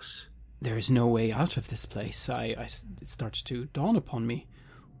moss. There is no way out of this place. It starts to dawn upon me.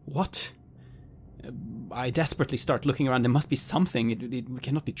 What? I desperately start looking around. There must be something. We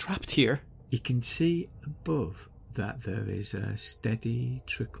cannot be trapped here. You can see above that there is a steady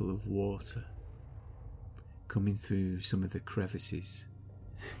trickle of water coming through some of the crevices.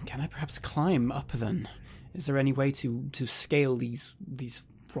 Can I perhaps climb up then? Is there any way to scale these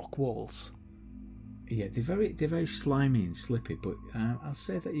rock walls? Yeah, they're very slimy and slippy, but I'll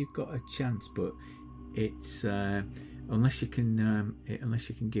say that you've got a chance. But it's unless you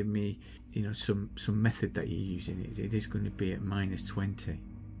can give me some method that you're using, it is going to be at -20.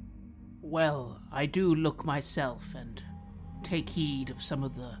 Well, I do look myself and take heed of some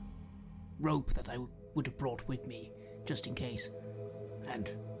of the rope that I would have brought with me, just in case. And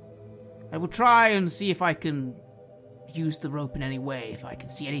I will try and see if I can use the rope in any way, if I can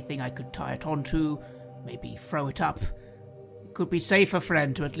see anything I could tie it onto, maybe throw it up. It could be safer,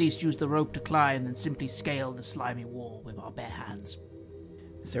 friend, to at least use the rope to climb than simply scale the slimy wall with our bare hands.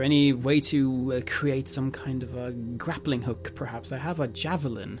 Is there any way to create some kind of a grappling hook, perhaps? I have a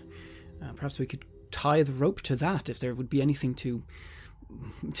javelin. Perhaps we could tie the rope to that if there would be anything to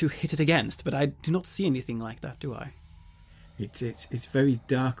hit it against, but I do not see anything like that, do I? It's very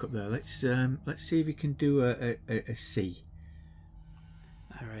dark up there. Let's see if we can do a C.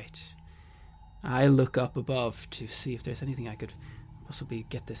 All right. I look up above to see if there's anything I could possibly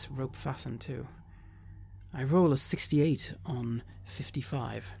get this rope fastened to. I roll a 68 on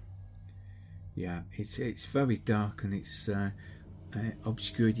 55. Yeah, it's very dark and it's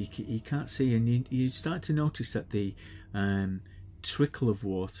obscured. You can't see, and you start to notice that the trickle of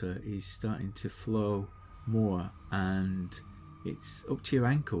water is starting to flow more, and it's up to your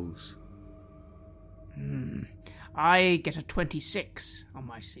ankles. I get a 26 on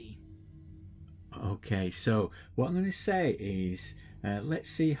my C. Okay, so what I'm going to say is, let's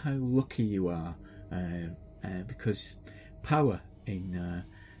see how lucky you are, because power in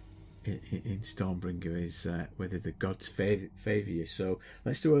Stormbringer is whether the gods favour you. So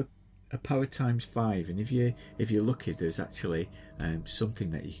let's do a power times 5, and if you're lucky, there's actually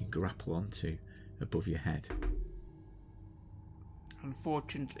something that you can grapple onto above your head.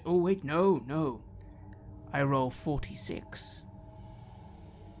 Unfortunately... Oh, wait, no. I roll 46.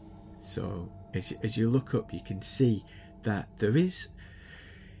 So, as you look up, you can see that there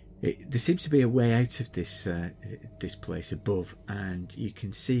seems to be a way out of this place above, and you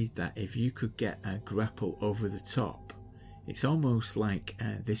can see that if you could get a grapple over the top, it's almost like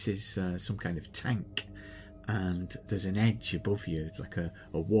this is some kind of tank, and there's an edge above you, like a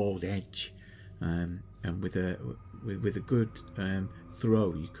walled edge, and with a good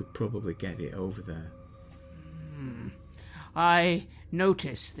throw, you could probably get it over there. I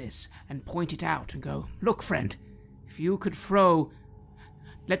notice this and point it out and go, "Look, friend, if you could throw...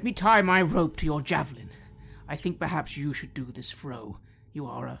 Let me tie my rope to your javelin. I think perhaps you should do this throw. You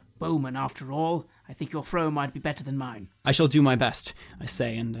are a bowman after all. I think your throw might be better than mine." I shall do my best, I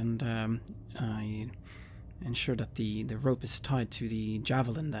say, and I ensure that the rope is tied to the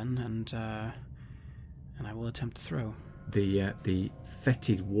javelin then, and I will attempt to throw. The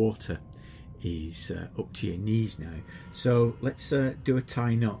fetid water is up to your knees now, so let's do a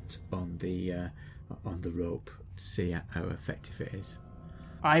tie knot on the rope to see how effective it is.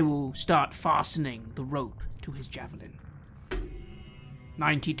 I will start fastening the rope to his javelin.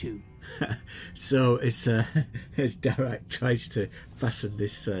 92. So as Darak tries to fasten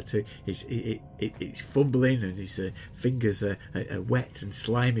this to, it's fumbling, and his fingers are wet and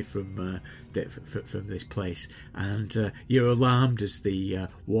slimy from this place, and you're alarmed as the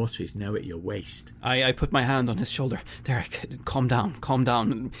water is now at your waist. I put my hand on his shoulder. "Derek, calm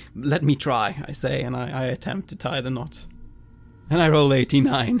down. Let me try," I say, and I attempt to tie the knot. And I roll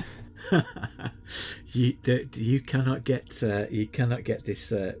 89. You cannot get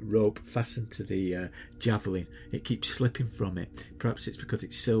this rope fastened to the javelin. It keeps slipping from it. Perhaps it's because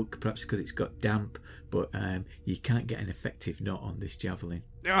it's silk, perhaps because it's got damp, but you can't get an effective knot on this javelin.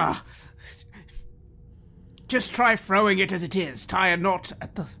 Just try throwing it as it is. Tie a knot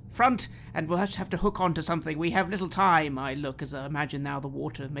at the front, and we'll have to hook onto something. We have little time. I look, as I imagine now the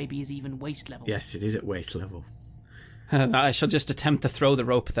water maybe is even waist level. Yes, it is at waist level. I shall just attempt to throw the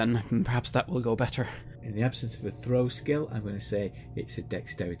rope then. Perhaps that will go better. In the absence of a throw skill, I'm going to say it's a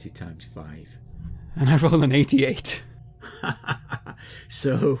dexterity times 5. And I roll an 88.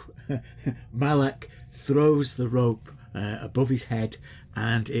 So Malak throws the rope above his head,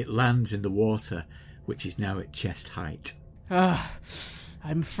 and it lands in the water, which is now at chest height.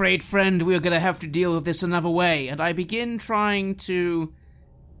 I'm afraid, friend, we're going to have to deal with this another way. And I begin trying to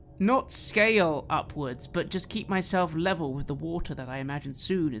not scale upwards, but just keep myself level with the water that I imagine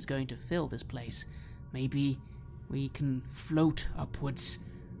soon is going to fill this place. Maybe we can float upwards.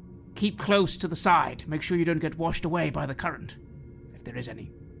 Keep close to the side. Make sure you don't get washed away by the current, if there is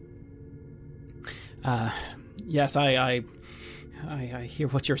any. Yes, I hear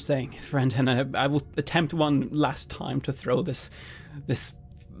what you're saying, friend, and I will attempt one last time to throw this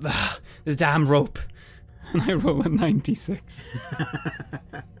damn rope. And I roll a 96.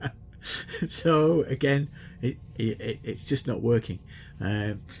 So again, it's just not working.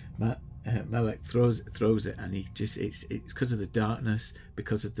 Malak throws it, and it's because of the darkness,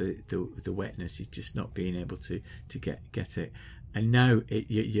 because of the wetness. He's just not being able to get it. And now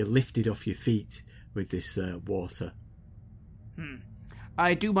you're lifted off your feet with this water.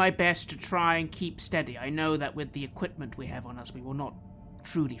 I do my best to try and keep steady. I know that with the equipment we have on us, we will not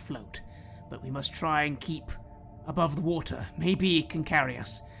truly float, but we must try and keep above the water. Maybe it can carry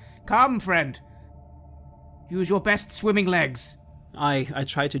us. Come, friend. Use your best swimming legs. I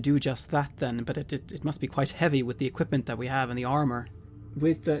try to do just that then, but it must be quite heavy with the equipment that we have and the armour.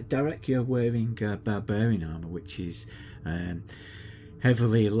 With Derek, you're wearing barbarian armour, which is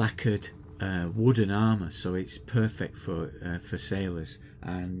heavily lacquered wooden armour, so it's perfect for sailors.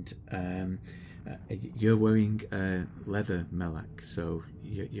 And you're wearing leather, Melak, so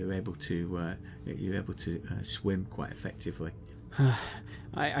you're able to swim quite effectively.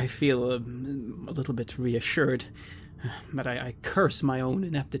 I feel a little bit reassured, but I curse my own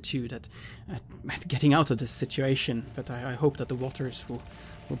ineptitude at getting out of this situation. But I hope that the waters will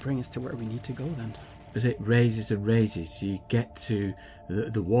bring us to where we need to go then. As it raises and raises, you get to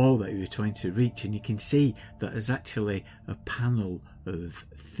the wall that you were trying to reach, and you can see that there's actually a panel of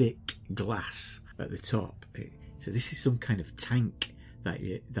thick glass at the top. So this is some kind of tank that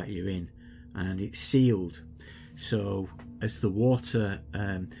you're in, and it's sealed. So as the water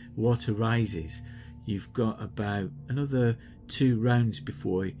rises, you've got about another 2 rounds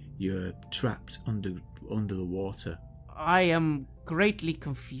before you're trapped under the water. I am greatly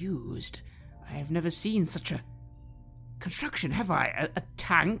confused. I have never seen such a construction, have I? A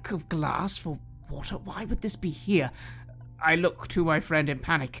tank of glass for water? Why would this be here? I look to my friend in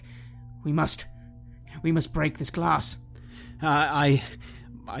panic. We must break this glass. I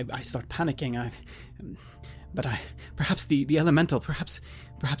start panicking. But perhaps the elemental, perhaps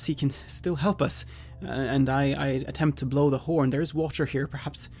he can still help us. And I attempt to blow the horn. There's water here.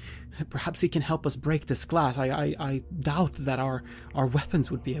 Perhaps he can help us break this glass. I doubt that our weapons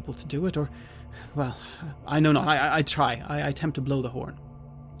would be able to do it, or, well, I know not. I try. I attempt to blow the horn.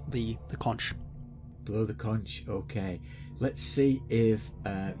 The conch. Blow the conch, okay. Let's see if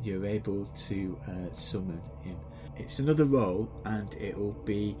you're able to summon him. It's another roll, and it'll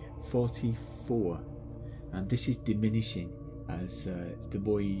be 44. And this is diminishing. As the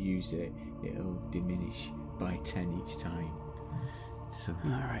more you use it, it'll diminish by 10 each time. So,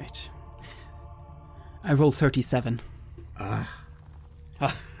 all right. I roll 37.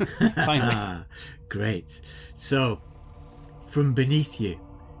 Finally. Great. So, from beneath you,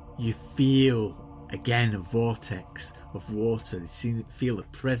 you feel again a vortex of water. You feel a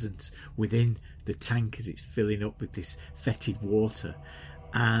presence within the tank as it's filling up with this fetid water.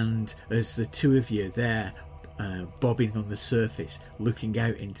 And as the two of you are there, bobbing on the surface, looking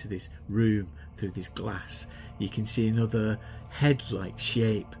out into this room through this glass, you can see another head-like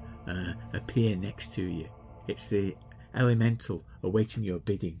shape appear next to you. It's the elemental awaiting your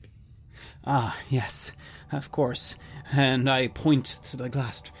bidding. Ah, yes, of course. And I point to the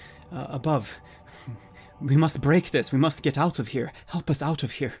glass above. We must break this. We must get out of here. Help us out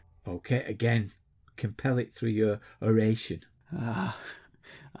of here. Okay, again, compel it through your oration.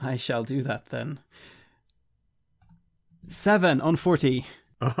 I shall do that then. 7 on 40.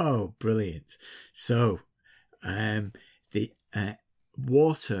 Oh, brilliant. So, the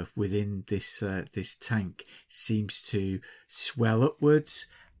water within this tank seems to swell upwards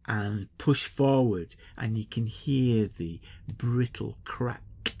and push forward, and you can hear the brittle crack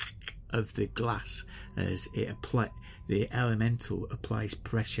of the glass as the elemental applies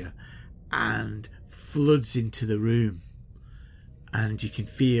pressure and floods into the room. And you can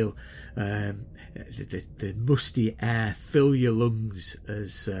feel the musty air fill your lungs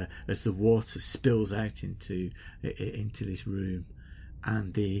as the water spills out into this room,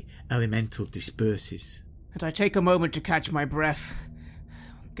 and the elemental disperses. And I take a moment to catch my breath,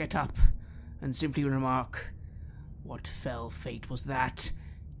 get up, and simply remark, "What fell fate was that?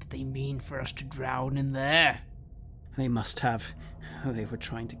 Did they mean for us to drown in there?" They must have. They were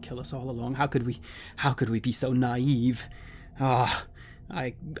trying to kill us all along. How could we be so naive?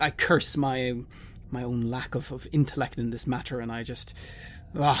 I curse my own lack of intellect in this matter, and I just...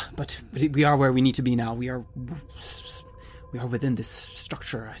 But we are where we need to be now. We are within this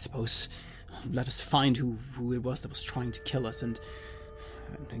structure, I suppose. Let us find who it was that was trying to kill us and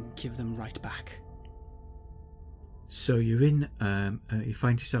give them right back. So you're in... you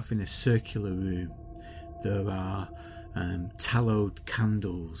find yourself in a circular room. There are tallowed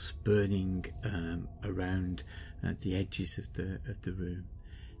candles burning around the edges of the room,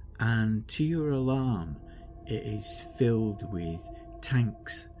 and to your alarm, it is filled with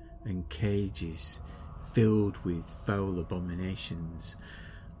tanks and cages filled with foul abominations,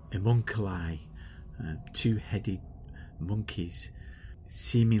 homunculi, two-headed monkeys,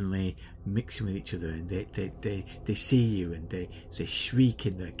 seemingly mixing with each other, and they see you and they shriek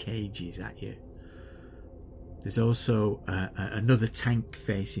in their cages at you. There's also another tank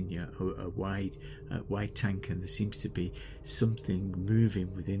facing you, a wide tank, and there seems to be something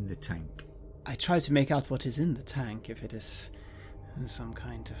moving within the tank. I try to make out what is in the tank, if it is some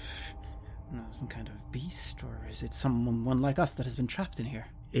kind of beast, or is it someone like us that has been trapped in here?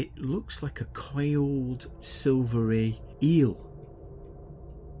 It looks like a coiled, silvery eel.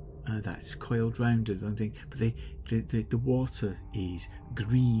 That's coiled round or something, but the water is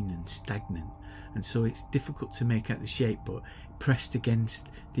green and stagnant, and so it's difficult to make out the shape, but pressed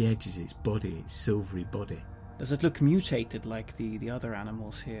against the edges, its body, its silvery body. Does it look mutated like the other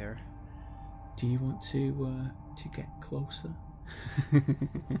animals here? Do you want to get closer?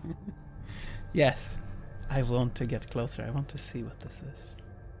 Yes, I want to get closer. I want to see what this is.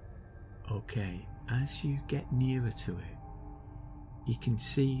 Okay, as you get nearer to it, you can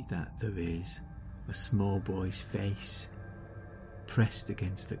see that there is a small boy's face pressed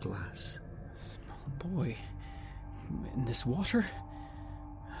against the glass. A small boy? In this water?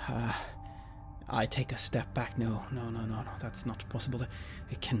 I take a step back. No, that's not possible.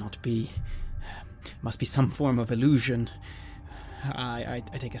 It cannot be. Must be some form of illusion. I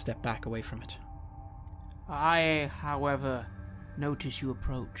take a step back away from it. I, however, notice you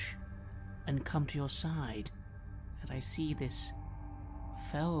approach and come to your side, and I see this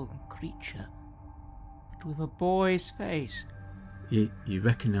fell creature, but with a boy's face. You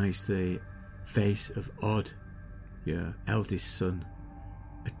recognise the face of Odd, your eldest son,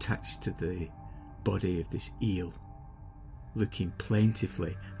 attached to the body of this eel, looking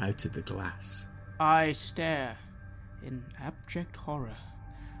plaintively out of the glass. I stare in abject horror.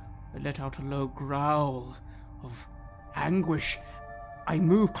 I let out a low growl of anguish. I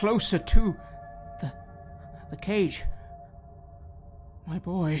move closer to the cage. My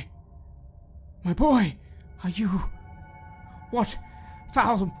boy, are you... What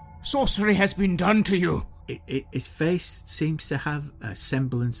foul sorcery has been done to you? His face seems to have a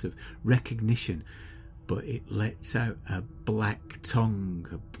semblance of recognition, but it lets out a black tongue,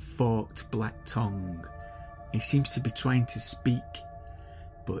 a forked black tongue. He seems to be trying to speak,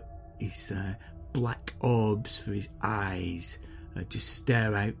 but his black orbs for his eyes just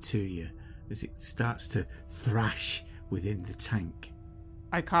stare out to you as it starts to thrash within the tank.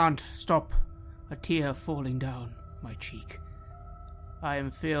 I can't stop a tear falling down my cheek. I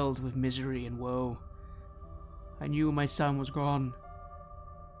am filled with misery and woe. I knew my son was gone,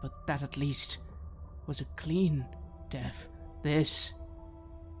 but that at least was a clean death. This,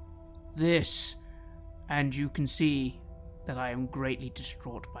 and you can see that I am greatly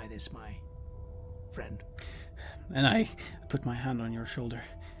distraught by this, my friend. And I put my hand on your shoulder.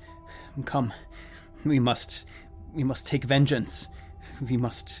 Come, we must take vengeance. We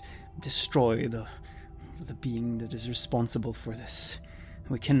must destroy the being that is responsible for this.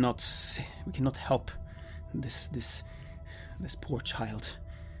 We cannot help this poor child.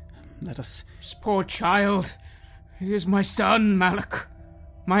 Let us... This poor child? He is my son, Malak.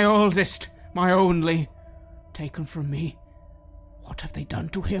 My oldest, my only. Taken from me. What have they done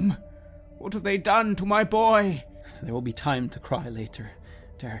to him? What have they done to my boy? There will be time to cry later,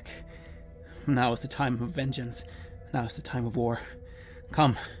 Derek. Now is the time of vengeance. Now is the time of war.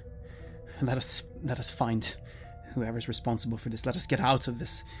 Come, let us find whoever's responsible for this. Let us get out of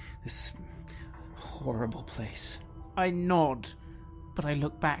this horrible place. I nod, but I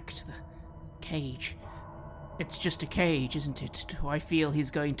look back to the cage. It's just a cage, isn't it? Do I feel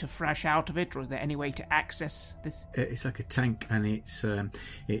he's going to thrash out of it, or is there any way to access this? It's like a tank, and it's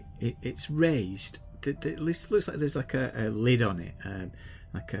raised. It looks like there's like a lid on it,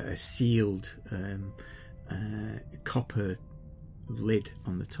 like a sealed copper lid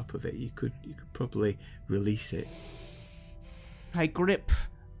on the top of it. You could probably release it. I grip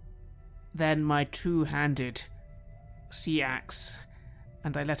then my two-handed sea axe,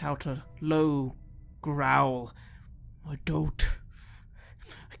 and I let out a low growl. I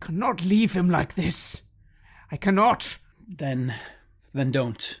cannot leave him like this. I cannot. Then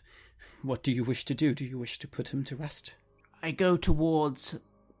don't. What do you wish to do? Do you wish to put him to rest? I go towards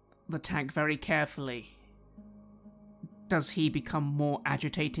the tank very carefully. Does he become more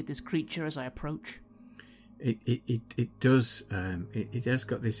agitated, this creature, as I approach? It does. It has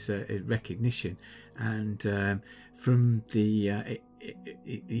got this recognition, and from the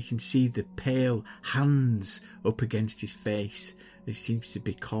you can see the pale hands up against his face. It seems to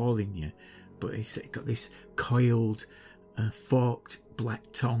be calling you, but it's got this coiled forked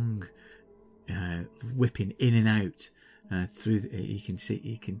black tongue whipping in and out through. You can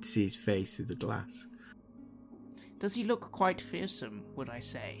see his face through the glass. Does he look quite fearsome, would I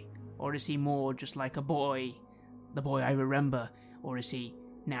say? Or is he more just like a boy, the boy I remember? Or is he,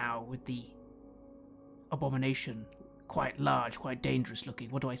 now with the abomination, quite large, quite dangerous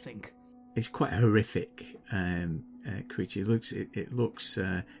looking? What do I think? It's quite a horrific creature. It looks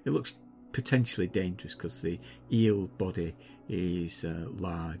potentially dangerous because the eel body is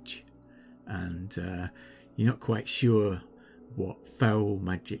large, and you're not quite sure what foul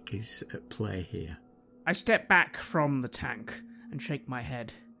magic is at play here. I step back from the tank and shake my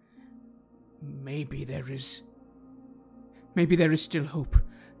head. Maybe there is still hope.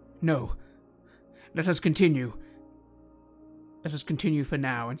 No. Let us continue. Let us continue for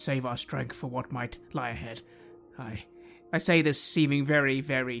now and save our strength for what might lie ahead. I say this seeming very,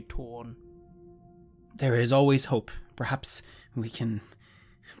 very torn. There is always hope. Perhaps we can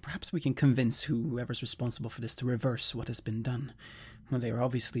convince whoever's responsible for this to reverse what has been done. Well, they are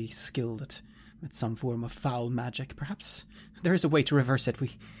obviously skilled at some form of foul magic. Perhaps there is a way to reverse it.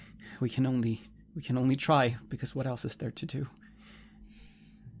 We can only try, because what else is there to do?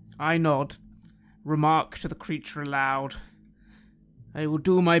 I nod, remark to the creature aloud. I will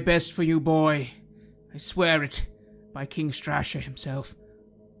do my best for you, boy. I swear it, by King Strasher himself.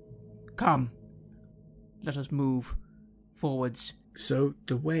 Come, let us move forwards. So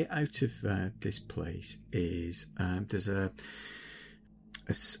the way out of this place is there's a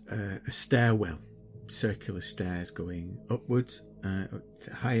stairwell, circular stairs going upwards,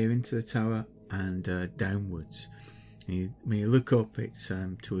 higher into the tower and downwards. When you look up, it's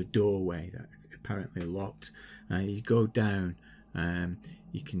to a doorway that's apparently locked. You go down,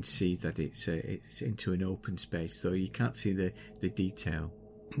 you can see that it's into an open space, though you can't see the detail.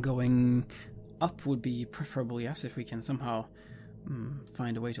 Going up would be preferable, yes, if we can somehow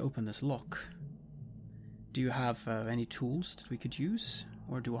find a way to open this lock. Do you have any tools that we could use,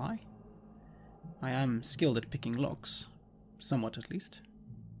 or do I? I am skilled at picking locks, somewhat at least.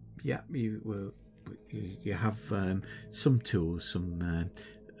 Yeah, you have some tools, some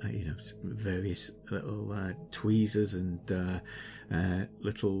various little tweezers and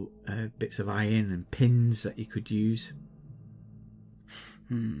little bits of iron and pins that you could use.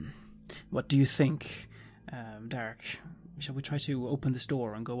 What do you think, Derek? Shall we try to open this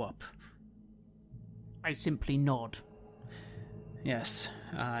door and go up? I simply nod. Yes,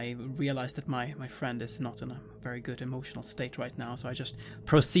 I realize that my friend is not in a very good emotional state right now, so I just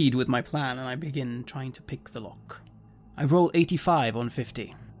proceed with my plan and I begin trying to pick the lock. I roll 85 on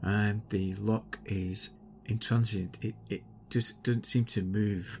 50. And the lock is intransient. It just doesn't seem to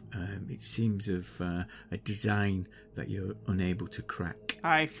move. It seems of a design that you're unable to crack.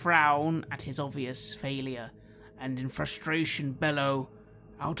 I frown at his obvious failure and in frustration bellow,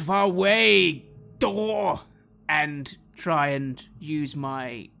 "Out of our way, door!" and try and use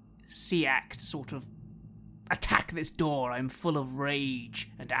my sea axe to sort of attack this door. I'm full of rage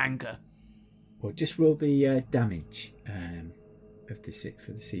and anger. Well, just roll the damage of the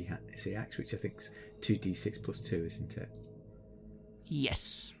for the sea axe, which I think's 2d6 plus 2, isn't it?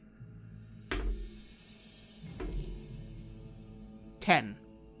 Yes. 10.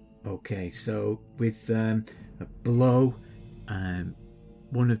 Okay, so with a blow,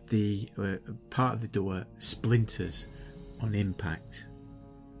 one of the part of the door splinters on impact,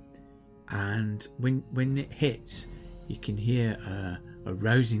 and when it hits, you can hear a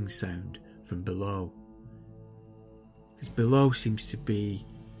rousing sound from below. Because below seems to be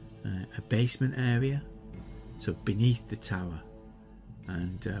a basement area, so beneath the tower.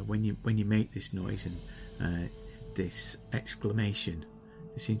 And when you make this noise and this exclamation,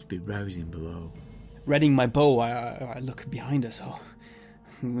 there seems to be rousing below. Readying my bow, I look behind us. Oh,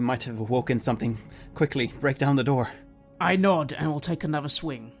 we might have awoken something. Quickly, break down the door. I nod and will take another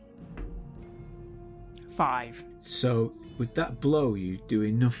swing. 5. So with that blow, you do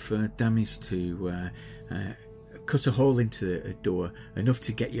enough damage to cut a hole into a door, enough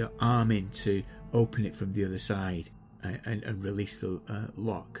to get your arm in to open it from the other side and release the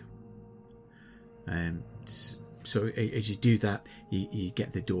lock. So as you do that, you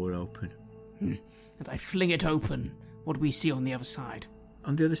get the door open. And I fling it open. What do we see on the other side?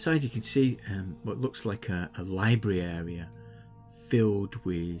 On the other side, you can see what looks like a library area filled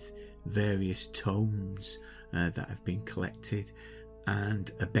with various tomes that have been collected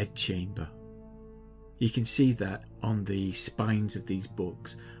and a bedchamber. You can see that on the spines of these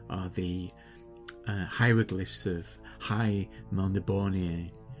books are the hieroglyphs of High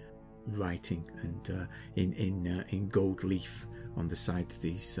Melnibornian writing, and in gold leaf on the sides of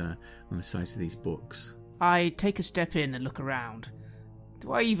these books. I take a step in and look around.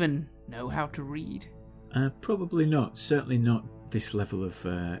 Do I even know how to read? Probably not. Certainly not this level of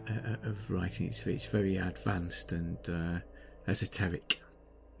writing. It's very advanced and esoteric.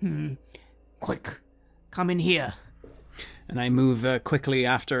 Quick, come in here. And I move quickly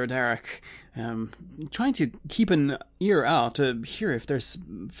after Derek, trying to keep an ear out to hear if there's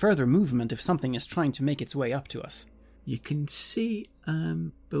further movement, if something is trying to make its way up to us. You can see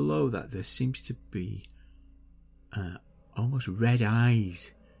below that there seems to be almost red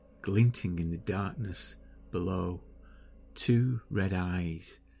eyes glinting in the darkness below. 2 red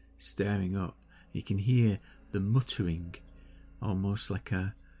eyes staring up. You can hear the muttering, almost like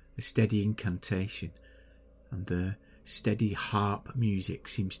a steady incantation, and the steady harp music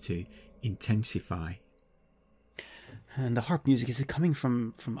seems to intensify. And the harp music, is it coming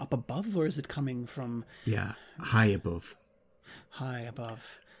from up above, or is it coming from... Yeah, high above. High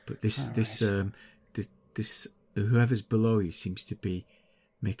above. But this whoever's below you seems to be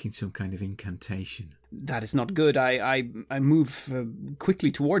making some kind of incantation. That is not good. I move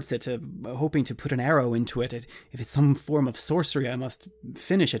quickly towards it, hoping to put an arrow into it. If it's some form of sorcery, I must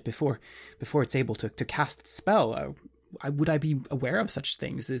finish it before it's able to cast its spell. Would I be aware of such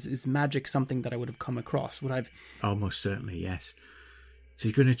things? Is magic something that I would have come across? Would I've... Almost certainly, yes. So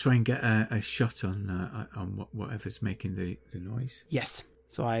you're going to try and get a shot on whatever's making the noise? Yes.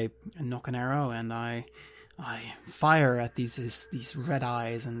 So I knock an arrow and I fire at these red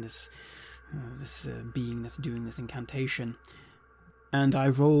eyes and this being that's doing this incantation. And I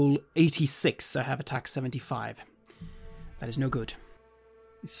roll 86. I have attack 75. That is no good.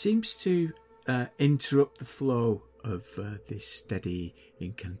 It seems to interrupt the flow of this steady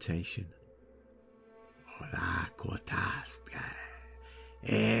incantation. Ora kotaske,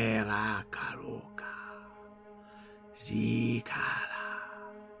 era karuka, zikara.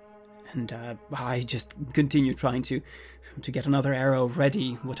 And I just continue trying to get another arrow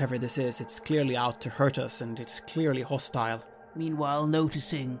ready, whatever this is. It's clearly out to hurt us, and it's clearly hostile. Meanwhile,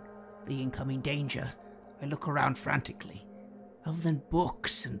 noticing the incoming danger, I look around frantically. Other than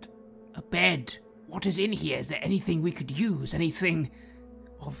books and a bed, what is in here? Is there anything we could use? Anything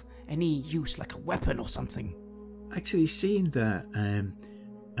of any use, like a weapon or something? Actually, seeing there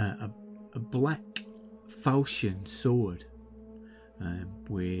a black falchion sword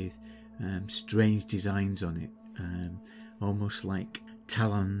with strange designs on it, almost like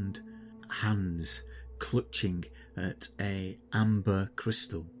taloned hands clutching at a amber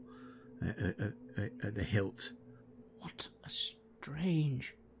crystal at the hilt. What a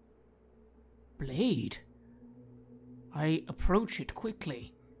strange blade. I approach it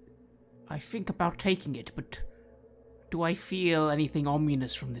quickly. I think about taking it, but do I feel anything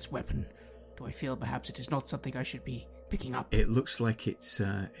ominous from this weapon? Do I feel perhaps it is not something I should be picking up? It looks like it's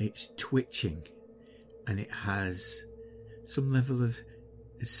twitching, and it has some level of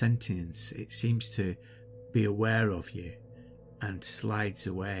sentience. It seems to be aware of you and slides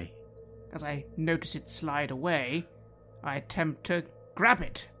away. As I notice it slide away, I attempt to grab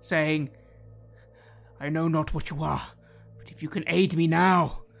it, saying, I know not what you are, but if you can aid me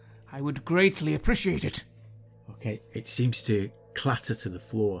now, I would greatly appreciate it. Okay, it seems to clatter to the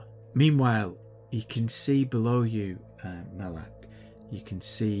floor. Meanwhile, you can see below you, Malak, you can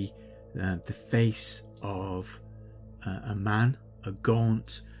see the face of a man, a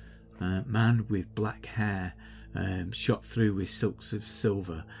gaunt man with black hair, shot through with silks of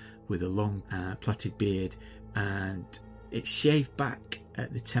silver, with a long plaited beard, and it's shaved back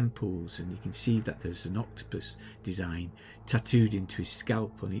at the temples, and you can see that there's an octopus design tattooed into his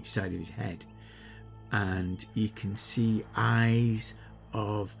scalp on each side of his head, and you can see eyes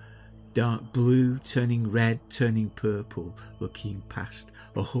of dark blue turning red, turning purple, looking past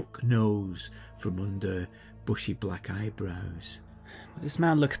a hook nose from under bushy black eyebrows. Would this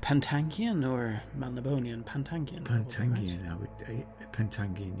man look Pentangian or Malnabonian? Pentangian. Pentangian, right?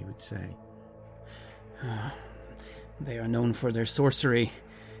 Pentangian, you would say. They are known for their sorcery,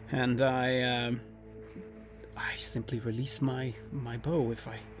 and I simply release my bow if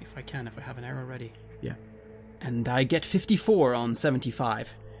I have an arrow ready. Yeah. And I get 54 on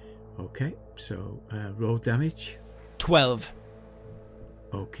 75. Okay, so roll damage. 12.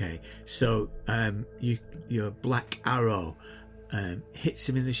 Okay, so your black arrow hits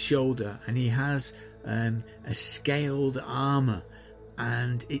him in the shoulder, and he has a scaled armour,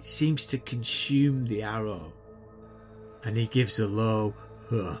 and it seems to consume the arrow. And he gives a low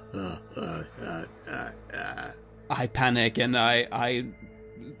I panic, and I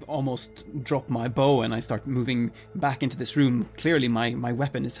almost drop my bow, and I start moving back into this room. Clearly my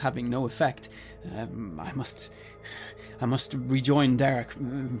weapon is having no effect. I must rejoin Derek.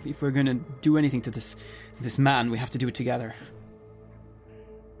 If we're going to do anything to this man, we have to do it together.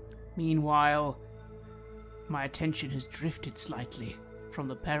 Meanwhile, my attention has drifted slightly from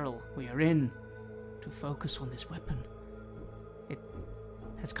the peril we are in to focus on this weapon. It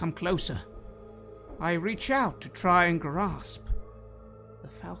has come closer. I reach out to try and grasp the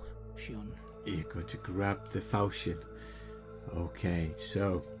falchion. You're going to grab the falchion. Okay,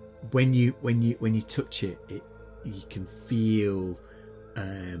 so when you touch it, you can feel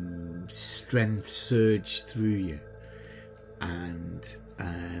strength surge through you, and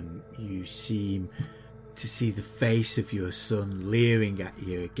you seem to see the face of your son leering at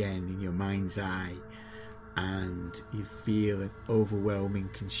you again in your mind's eye, and you feel an overwhelming,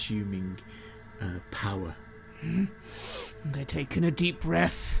 consuming power. And I take in a deep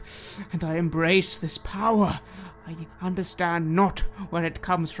breath, and I embrace this power. I understand not where it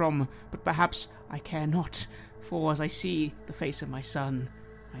comes from, but perhaps I care not, for as I see the face of my son,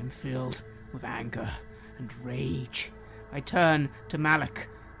 I am filled with anger and rage. I turn to Malik,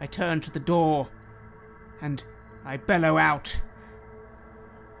 I turn to the door, and I bellow out,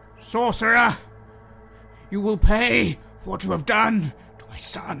 "Sorcerer, you will pay for what you have done to my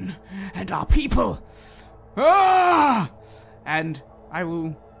son and our people. Ah!" And I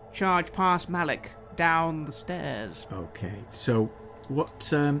will charge past Malik down the stairs. Okay, so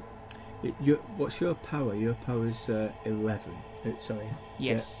what's your power? Your power is 11. Sorry.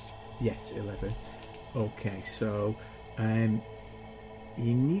 Yes. Yes, 11. Okay, so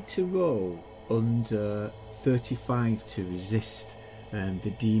you need to roll under 35 to resist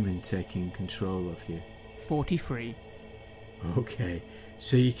the demon taking control of you. 43. Okay,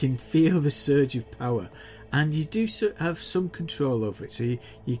 so you can feel the surge of power, and you do have some control over it. So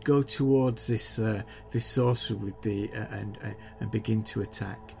you go towards this sorcerer with the and begin to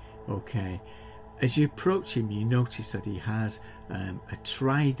attack. Okay, as you approach him, you notice that he has a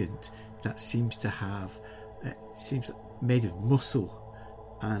trident that seems to have seems made of muscle,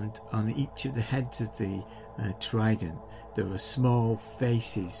 and on each of the heads of the trident there are small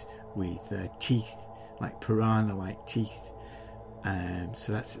faces with teeth, like piranha-like teeth.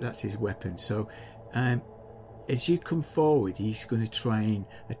 So that's his weapon. So as you come forward, he's going to try and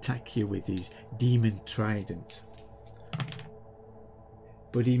attack you with his demon trident,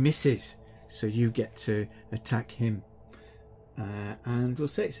 but he misses, so you get to attack him. And we'll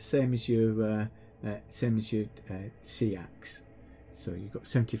say it's the same as your sea axe. So you've got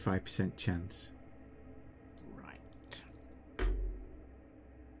 75% chance. Right.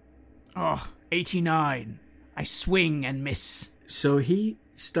 Oh, 89. I swing and miss. So he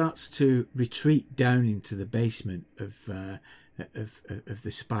starts to retreat down into the basement of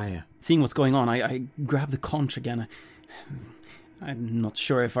the spire. Seeing what's going on, I grab the conch again. I'm not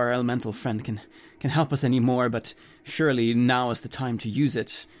sure if our elemental friend can help us anymore, but surely now is the time to use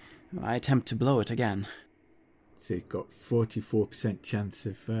it. I attempt to blow it again. So you've got 44% chance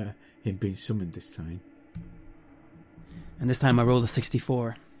of him being summoned this time. And this time I rolled a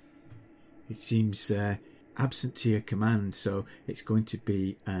 64. It seems absent to your command, so it's going to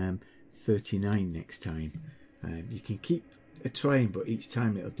be 39 next time. You can keep trying, but each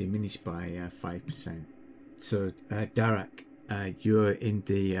time it'll diminish by 5%. So Darak, you're in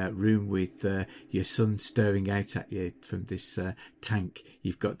the room with your son staring out at you from this tank.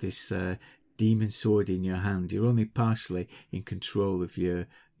 You've got this demon sword in your hand. You're only partially in control of your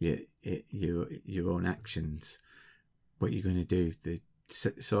own actions. What are you going to do? The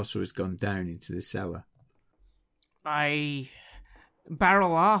sorcerer's gone down into the cellar. I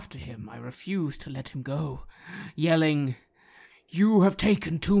barrel after him. I refuse to let him go, yelling, "You have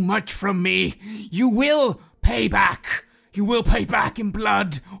taken too much from me. You will pay back. You will pay back in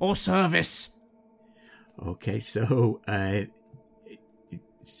blood or service." Okay, so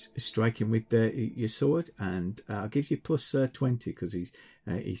strike him with your sword, and I'll give you plus 20 because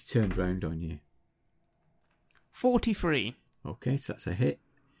he's turned round on you. 43. Okay, so that's a hit,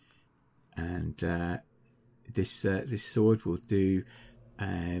 and this sword will do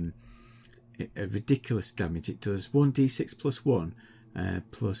a ridiculous damage. It does 1d6 plus 1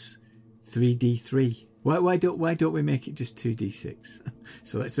 plus 3d3. Why don't we make it just 2d6?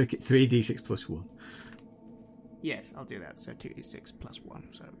 So let's make it 3d6 plus 1. Yes, I'll do that. So 2d6 plus 1.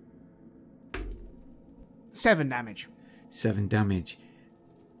 So 7 damage. 7 damage.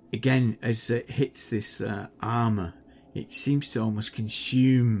 Again, as it hits this armour, it seems to almost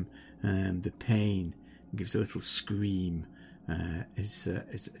consume the pain. It gives a little scream as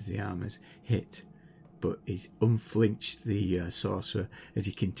the armour's hit. But he's unflinched, the sorcerer, as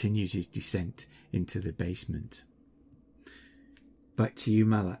he continues his descent into the basement. Back to you,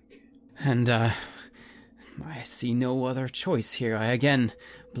 Malak. And I see no other choice here. I again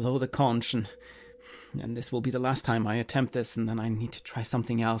blow the conch, and this will be the last time I attempt this, and then I need to try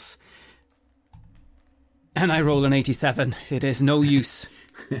something else. And I roll an 87. It is no use.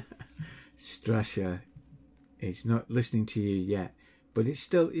 Strasher is not listening to you yet, but you've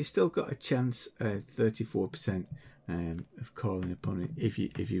still got a chance, 34% of calling upon it if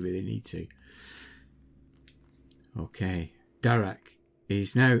you really need to. Okay, Darak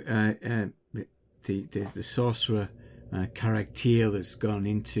is now the sorcerer Caragtiel has gone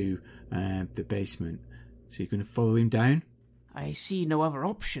into the basement. So you're going to follow him down? I see no other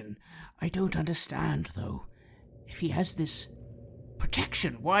option. I don't understand, though. If he has this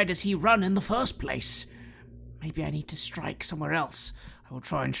protection, why does he run in the first place? Maybe I need to strike somewhere else. I will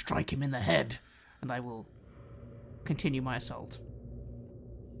try and strike him in the head, and I will continue my assault.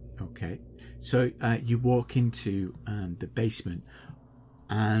 Okay. So you walk into the basement,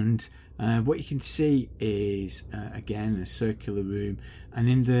 and what you can see is, again, a circular room, and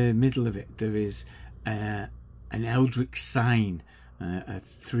in the middle of it there is an eldritch sign, an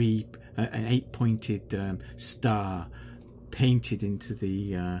 8-pointed star painted into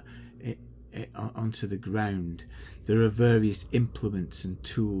the onto the ground. There are various implements and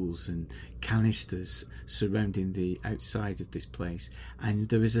tools and canisters surrounding the outside of this place, and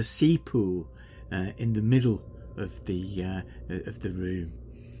there is a sea pool in the middle of the room.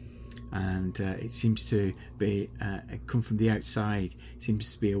 And it seems to be come from the outside. It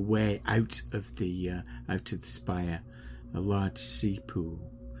seems to be a way out of the spire, a large sea pool.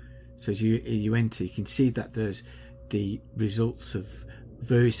 So as you enter, you can see that there's the results of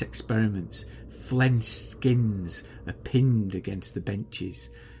various experiments. Flensed skins are pinned against the benches,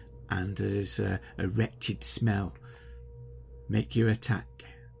 and there's a wretched smell. Make your attack.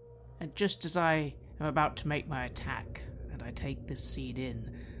 And just as I am about to make my attack, and I take this seed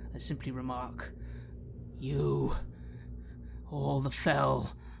in, I simply remark, "You, all the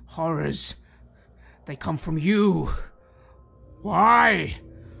fell horrors, they come from you. Why?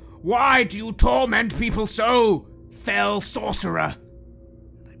 Why do you torment people so, fell sorcerer?"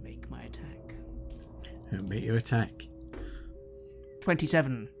 And I make my attack. Make your attack.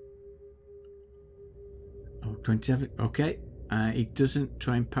 27. Oh, 27. Okay. It doesn't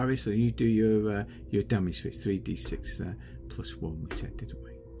try and parry, so you do your damage. So it's 3d6 plus 1, we said, didn't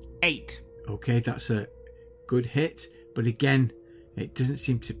we? 8. Okay, that's a good hit, but again, it doesn't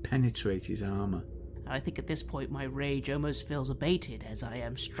seem to penetrate his armour. I think at this point my rage almost feels abated as I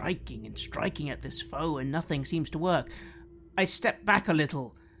am striking and striking at this foe and nothing seems to work. I step back a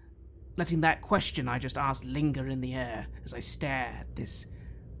little, letting that question I just asked linger in the air as I stare at this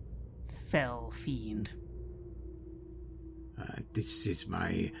fell fiend. This is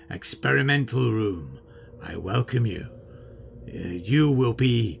my experimental room. I welcome you. You will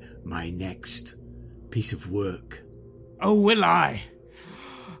be my next piece of work. Oh, will I?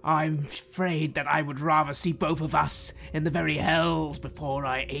 I'm afraid that I would rather see both of us in the very hells before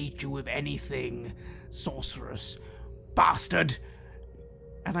I aid you with anything, sorceress, bastard.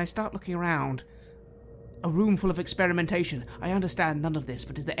 And I start looking around. A room full of experimentation. I understand none of this,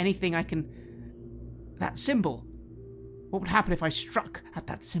 but is there anything I can... That symbol. What would happen if I struck at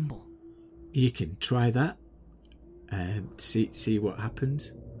that symbol? You can try that. See what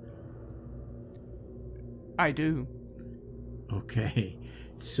happens. I do. Okay.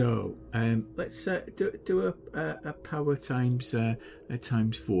 So let's do a power times a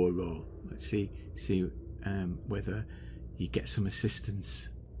times 4 roll. Let's see whether you get some assistance.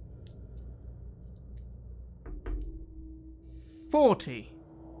 40.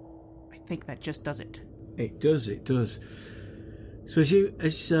 I think that just does it. It does. So as you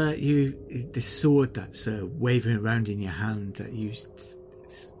this sword that's waving around in your hand that you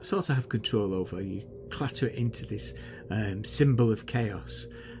sort of have control over, you clatter it into this symbol of chaos,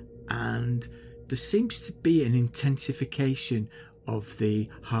 and there seems to be an intensification of the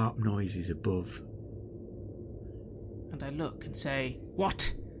harp noises above. And I look and say,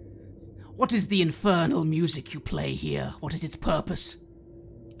 "What? What is the infernal music you play here? What is its purpose?"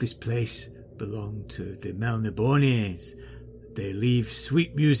 This place belonged to the Melnibornians. They leave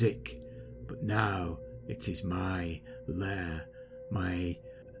sweet music, but now it is my lair, my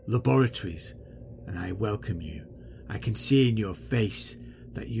laboratories, and I welcome you. I can see in your face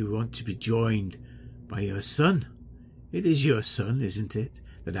that you want to be joined by your son. It is your son, isn't it,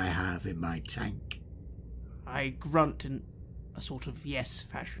 that I have in my tank? I grunt in a sort of yes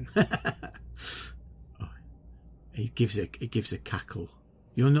fashion. It gives a cackle.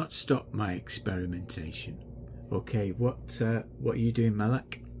 You'll not stop my experimentation. Okay, what are you doing,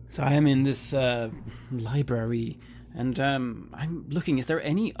 Malak? So I am in this library And I'm looking, is there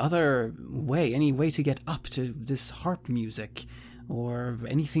any other way, any way to get up to this harp music? Or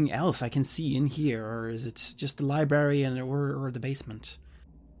anything else I can see in here? Or is it just the library or the basement?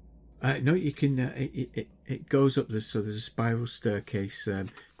 No, you can. It goes up. There's a spiral staircase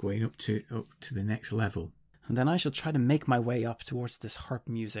going up to the next level. And then I shall try to make my way up towards this harp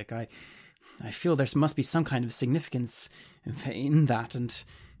music. I feel there must be some kind of significance in that, and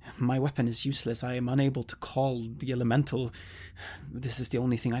my weapon is useless. I am unable to call the elemental. This is the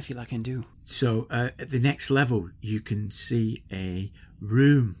only thing I feel I can do. So at the next level, you can see a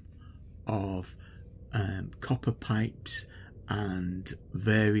room of copper pipes and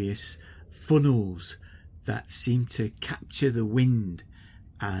various funnels that seem to capture the wind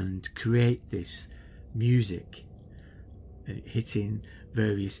and create this music, hitting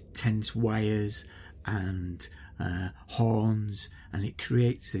various tense wires and horns, and it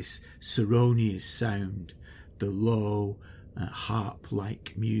creates this Saronius sound, the low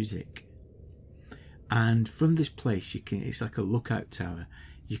harp-like music. And from this place, it's like a lookout tower.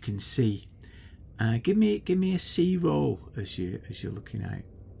 You can see. Give me a C roll as you're looking out.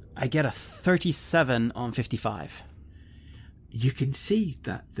 I get a 37 on 55. You can see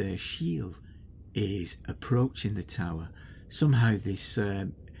that the shield is approaching the tower. Somehow this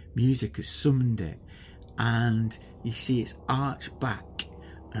music has summoned it, and you see its arch back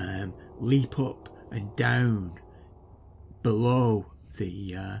leap up and down below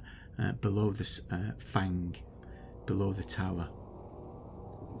the fang, below the tower.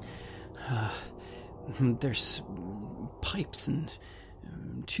 There's pipes and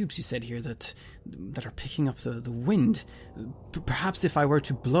tubes, you said here, that are picking up the wind. Perhaps if I were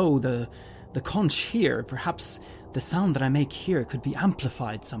to blow the conch here, perhaps the sound that I make here could be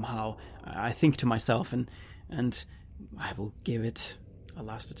amplified somehow. I think to myself, and I will give it a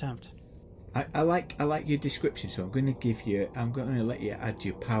last attempt. I like your description, so I'm going to let you add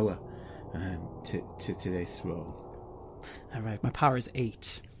your power to this roll. All right, my power is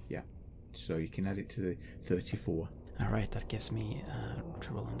 8. Yeah, so you can add it to the 34. All right, that gives me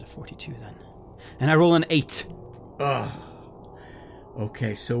to roll into 42 then, and I roll an 8.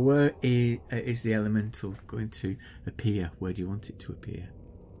 Okay, so where is the elemental going to appear? Where do you want it to appear?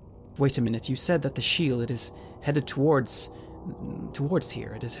 Wait a minute, you said that the shield, it is headed towards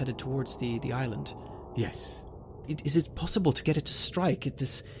here. It is headed towards the island. Yes. Is it possible to get it to strike at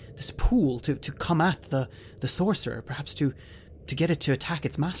this pool, to come at the sorcerer, perhaps to get it to attack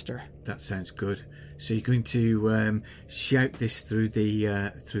its master? That sounds good. So you're going to shout this through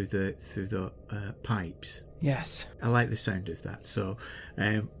the pipes. Yes. I like the sound of that. So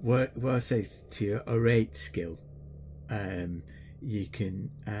what I say to your orate skill, you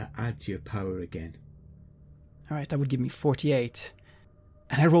can add your power again. All right, that would give me 48.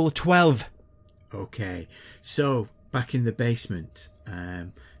 And I roll a 12. Okay. So back in the basement,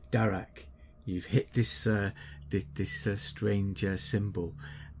 Darak, you've hit this strange symbol,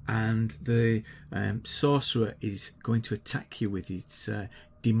 and the sorcerer is going to attack you with its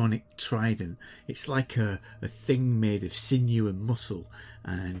demonic trident. It's like a thing made of sinew and muscle,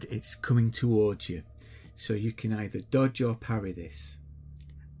 and it's coming towards you. So you can either dodge or parry this.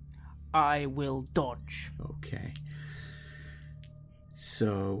 I will dodge. Okay.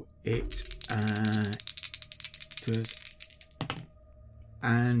 So it does,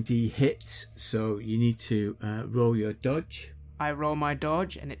 and he hits. So you need to roll your dodge. I roll my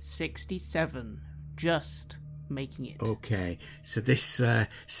dodge, and it's 67. Just making it. Okay, so this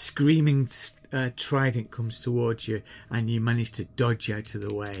screaming trident comes towards you, and you manage to dodge out of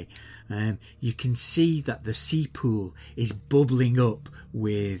the way. You can see that the sea pool is bubbling up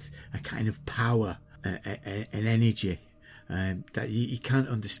with a kind of power, an energy that you can't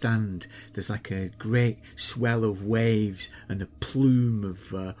understand. There's like a great swell of waves and a plume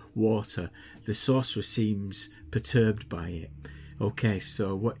of water. The sorcerer seems perturbed by it. Okay,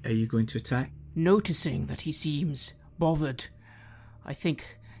 so what are you going to attack? Noticing that he seems bothered, I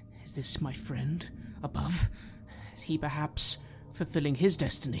think, is this my friend above? Is he perhaps fulfilling his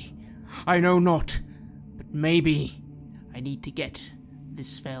destiny? I know not, but maybe I need to get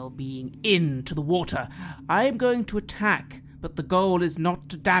this fell being into the water. I am going to attack, but the goal is not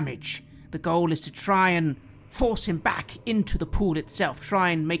to damage. The goal is to try and force him back into the pool itself, try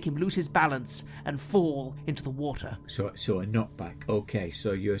and make him lose his balance and fall into the water. So a knockback. Okay,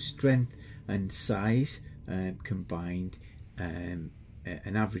 so your strength and size combined, an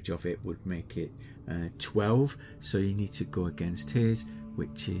average of it would make it 12. So you need to go against his,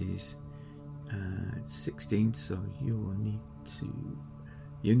 which is 16. So you will need to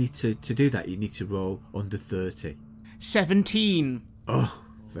do that. You need to roll under 30. 17. Oh,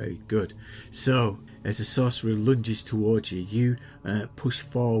 Very good. So, as the sorcerer lunges towards you, you push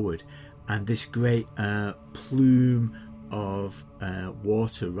forward, and this great plume of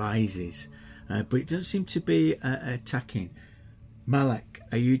water rises, but it doesn't seem to be attacking. Malak,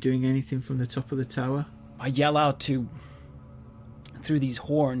 are you doing anything from the top of the tower? I yell out through these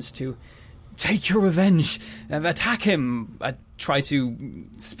horns to take your revenge, attack him. I try to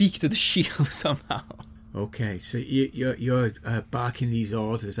speak to the shield somehow. Okay, so you're barking these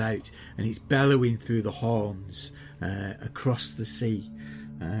orders out, and it's bellowing through the horns across the sea,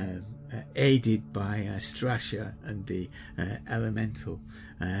 aided by Strasher and the elemental.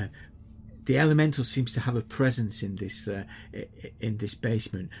 The elemental seems to have a presence in this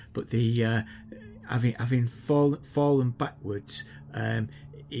basement, but the having fallen backwards,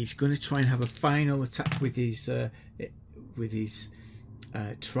 he's going to try and have a final attack with his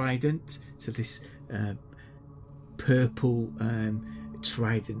trident. So this purple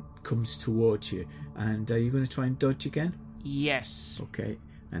trident comes towards you, and are you going to try and dodge again? Yes. Okay,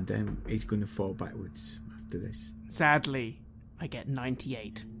 and then he's going to fall backwards after this. Sadly, I get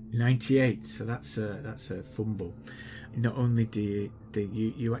 98. 98. So that's a fumble. Not only do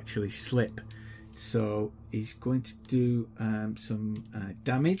you actually slip, so he's going to do some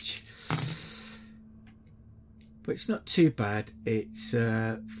damage. But it's not too bad. It's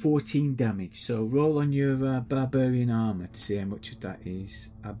 14 damage. So roll on your barbarian armour to see how much of that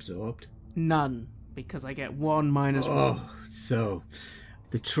is absorbed. None, because I get 1 minus 1. Oh, so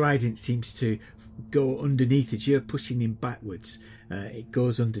the trident seems to go underneath as you're pushing him backwards. It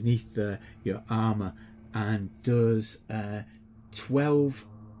goes underneath your armour and does 12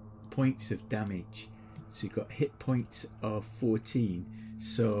 points of damage. So you've got hit points of 14.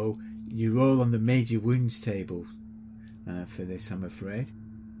 So you roll on the major wounds table for this, I'm afraid.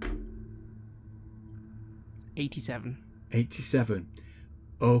 87. 87.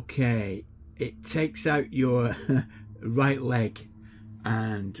 Okay. It takes out your right leg,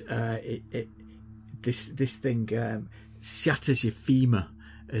 and this thing shatters your femur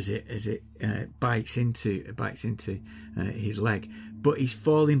as it bites into his leg. But he's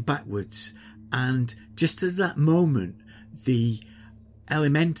falling backwards, and just at that moment, the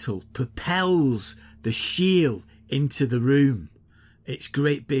elemental propels the shield into the room. Its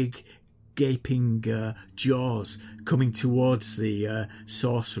great big gaping jaws coming towards the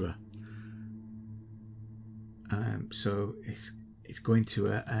sorcerer. So it's going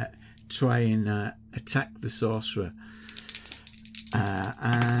to try and attack the sorcerer.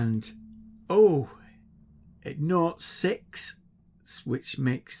 And it not 6, which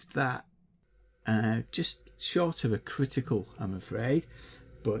makes that just short of a critical, I'm afraid.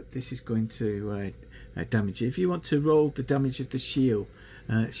 But this is going to damage you. If you want to roll the damage of the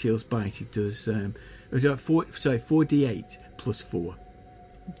shield's bite, it does 4d8 plus 4.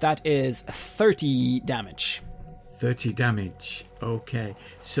 That is 30 damage. 30 damage. Okay,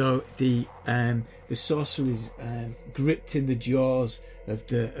 so the sorcerer is gripped in the jaws of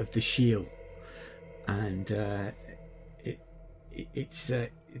the shield, and it's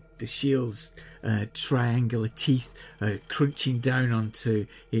the shield's triangular teeth crunching down onto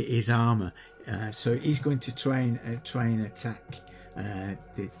his armor. So he's going to try and attack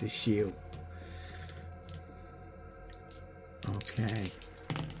the shield. Okay,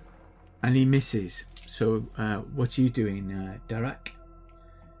 and he misses. So what are you doing, Darak?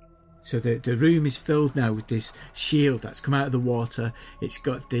 So the room is filled now with this shield that's come out of the water. It's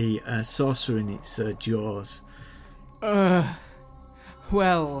got the sorcerer in its jaws.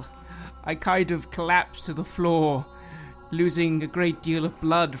 Well, I kind of collapse to the floor, losing a great deal of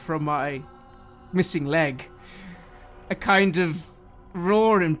blood from my missing leg. I kind of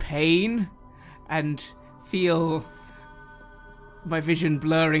roar in pain and feel my vision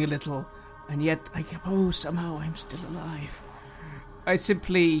blurring a little, and yet I suppose somehow I'm still alive. I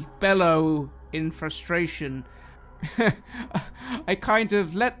simply bellow in frustration. I kind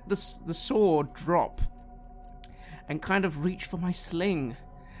of let the sword drop and kind of reach for my sling.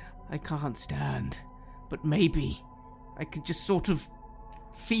 I can't stand, but maybe I could just sort of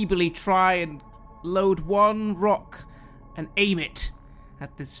feebly try and load one rock and aim it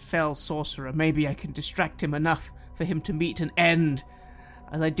at this fell sorcerer. Maybe I can distract him enough for him to meet an end.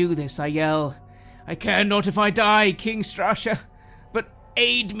 As I do this, I yell, "I care not if I die, King Strasher, but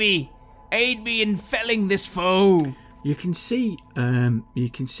aid me in felling this foe." You can see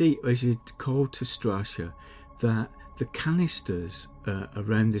as you call to Strasher that the canisters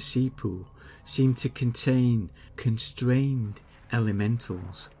around the sea pool seem to contain constrained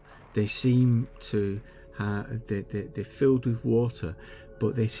elementals. They seem to they're filled with water,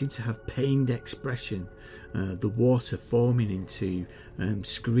 but they seem to have pained expression. The water forming into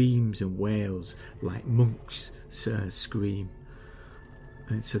screams and wails like monks scream.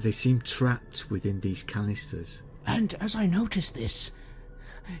 And so they seem trapped within these canisters. And as I notice this,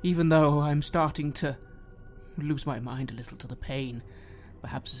 even though I'm starting to lose my mind a little to the pain,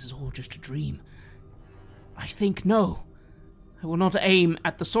 perhaps this is all just a dream, I think no. I will not aim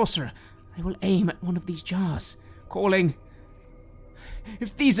at the sorcerer. I will aim at one of these jars, calling,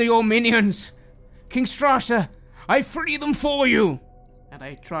 "If these are your minions, King Strasha, I free them for you!" And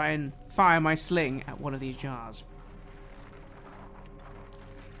I try and fire my sling at one of these jars.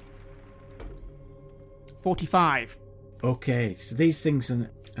 45. Okay, so these things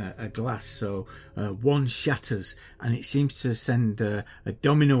are glass, so one shatters, and it seems to send a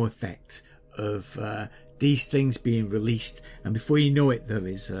domino effect of these things being released, and before you know it, there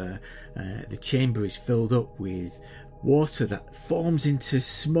is the chamber is filled up with water that forms into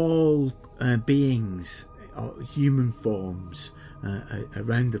small beings, or human forms,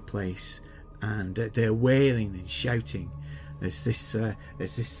 around the place, and they're wailing and shouting as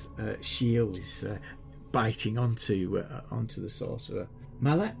this shield is biting onto the sorcerer.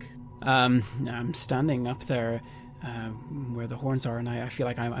 Malak? I'm standing up there where the horns are, and I feel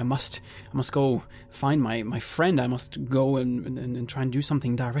like I must go find my friend. I must go and try and do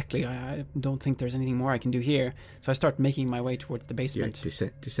something directly. I don't think there's anything more I can do here. So I start making my way towards the basement. Yeah,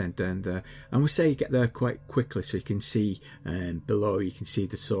 descend down there. And we'll say you get there quite quickly, so you can see below. You can see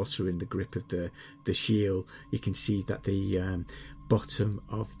the sorcerer in the grip of the shield. You can see that the bottom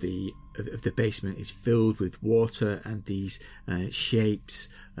of the basement is filled with water, and these shapes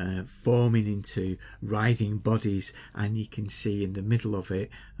forming into writhing bodies, and you can see in the middle of it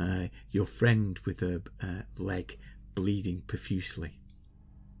your friend with a leg bleeding profusely.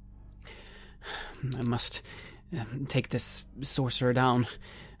 I must take this sorcerer down.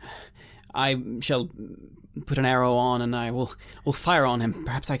 I shall put an arrow on, and I will fire on him.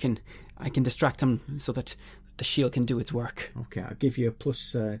 Perhaps I can distract him so that the shield can do its work. Okay, I'll give you a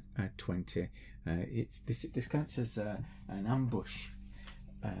plus 20. This counts as an ambush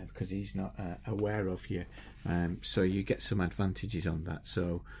because he's not aware of you, so you get some advantages on that.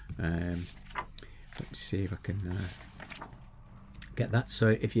 So let me see if I can get that.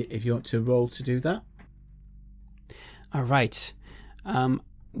 So if you want to roll to do that. All right.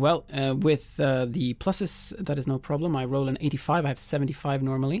 Well, with the pluses, that is no problem. I roll an 85. I have 75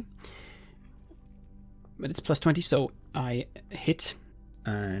 normally. But it's plus 20, so I hit.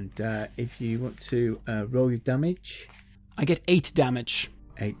 And if you want to roll your damage... I get 8 damage.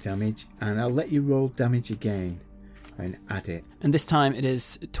 8 damage. And I'll let you roll damage again and add it. And this time it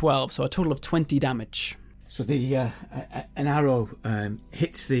is 12, so a total of 20 damage. So the an arrow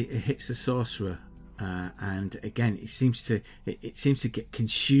hits the sorcerer. And again, it seems to get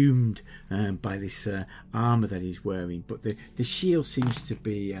consumed by this armour that he's wearing. But the shield seems to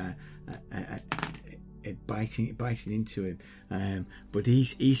be... biting into him, but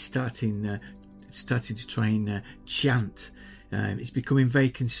he's starting to try and chant. He's becoming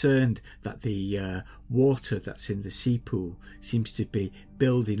very concerned that the water that's in the sea pool seems to be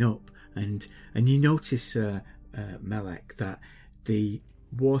building up, and you notice, Malak, that the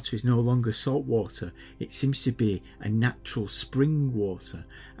water is no longer salt water. It seems to be a natural spring water,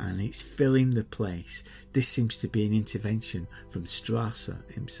 and it's filling the place. This seems to be an intervention from Strasha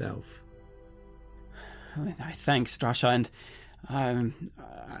himself. I thank Strasha, and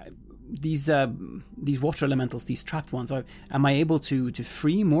these water elementals, these trapped ones, am I able to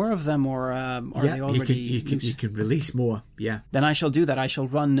free more of them, or are they already you can release more, yeah. Then I shall do that. I shall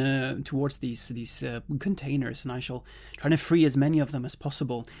run towards these containers, and I shall try to free as many of them as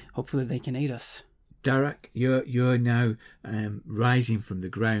possible. Hopefully they can aid us. Darak, you're now rising from the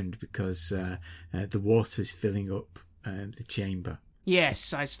ground because the water's filling up the chamber.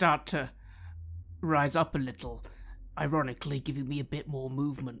 Yes, I start to rise up a little, ironically giving me a bit more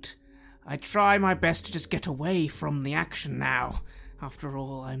movement. I try my best to just get away from the action now. After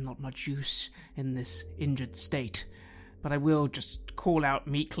all, I'm not much use in this injured state. But I will just call out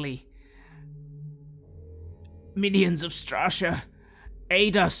meekly, "Minions of Strasha,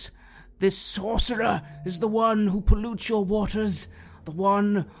 aid us! This sorcerer is the one who pollutes your waters, the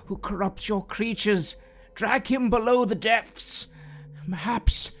one who corrupts your creatures. Drag him below the depths.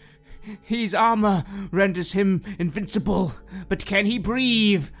 Perhaps his armor renders him invincible, but can he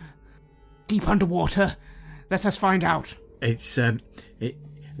breathe? Deep underwater. Let us find out." It's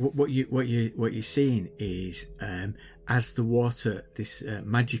what you're seeing is as the water, this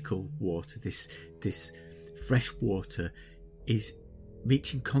magical water, this fresh water, is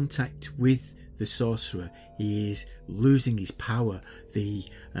reaching contact with the sorcerer, he is losing his power. The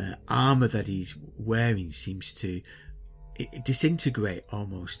armour that he's wearing seems to disintegrate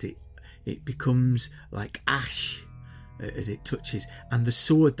almost. It becomes like ash as it touches, and the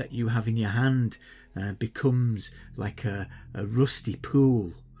sword that you have in your hand becomes like a rusty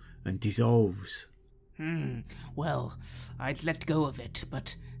pool and dissolves. Well, I'd let go of it,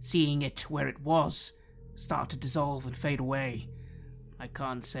 but seeing it where it was start to dissolve and fade away, I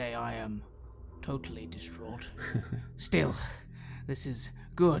can't say I am totally distraught. Still, this is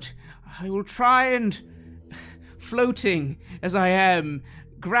good. I will try and, floating as I am,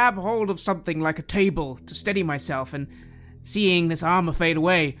 grab hold of something like a table to steady myself, and seeing this armour fade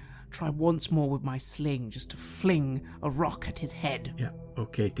away, try once more with my sling just to fling a rock at his head. Yeah,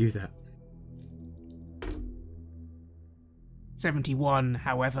 okay, do that. 71,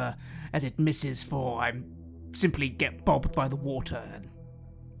 however, as it misses, for I simply get bobbed by the water.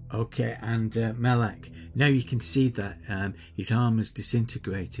 Okay, and Malak, now you can see that his armour's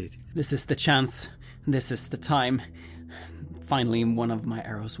disintegrated. This is the chance. This is the time. Finally, one of my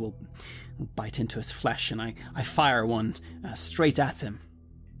arrows will bite into his flesh, and I fire one straight at him.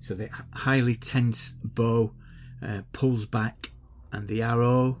 So the highly tense bow pulls back, and the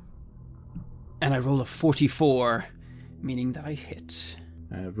arrow... And I roll a 44, meaning that I hit.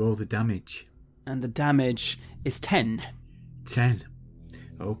 Roll the damage. And the damage is 10. 10.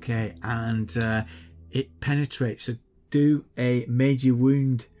 Okay, and it penetrates. So do a major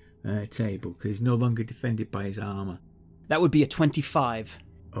wound table, because he's no longer defended by his armour. That would be a 25.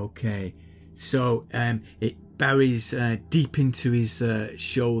 Okay, so it buries deep into his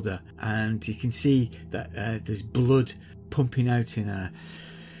shoulder, and you can see that there's blood pumping out in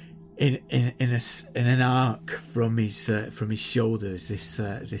an arc from his shoulders.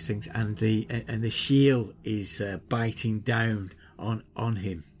 This thing, and the shield is biting down on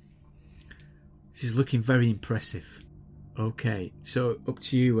him. This is looking very impressive. Okay, so up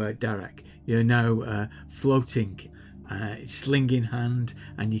to you, Darak. You're now floating, sling in hand,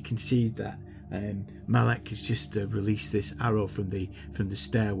 and you can see that Malak has just released this arrow from the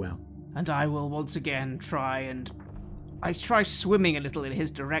stairwell. And I will once again try swimming a little in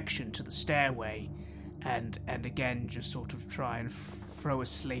his direction to the stairway, and again just sort of try and throw a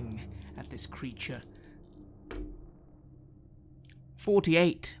sling at this creature.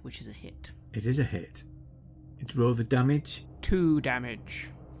 48, which is a hit. It is a hit. Roll the damage. 2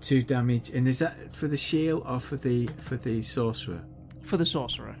 damage. 2 damage, and is that for the shield or for the sorcerer? For the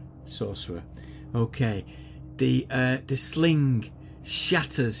sorcerer. Sorcerer. Okay. The sling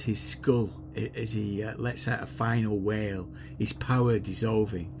shatters his skull as he lets out a final wail, his power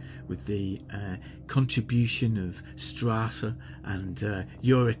dissolving with the contribution of Strasser and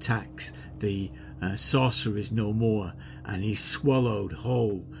your attacks. The sorcerer is no more, and he's swallowed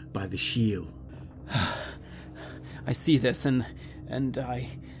whole by the shield. I see this, and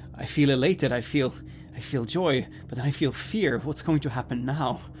I feel elated. I feel joy, but then I feel fear. What's going to happen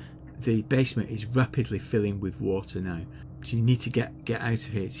now? The basement is rapidly filling with water now. So you need to get out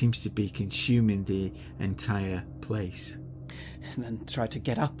of here. It seems to be consuming the entire place. And then try to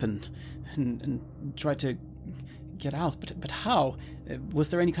get up and try to get out. But how?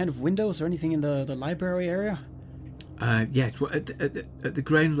 Was there any kind of windows or anything in the library area? Yeah. Well, at the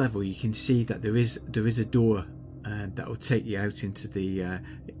ground level, you can see that there is a door that will take you out onto the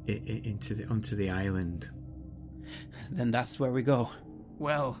island. Then that's where we go.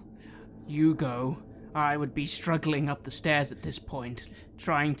 Well, you go. I would be struggling up the stairs at this point,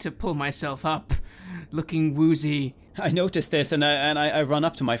 trying to pull myself up, looking woozy. I noticed this, and I run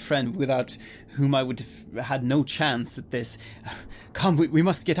up to my friend, without whom I would have had no chance at this. Come, we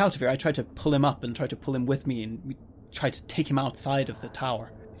must get out of here. I try to pull him up and try to pull him with me, and we try to take him outside of the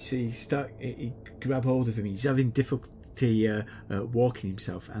tower. So you grab hold of him. He's having difficulty walking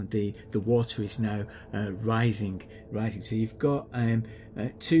himself, and the water is now rising. So you've got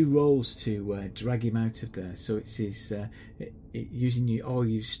 2 rolls to drag him out of there. So it's using all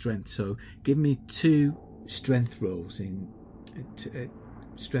your strength. So give me 2 strength rolls in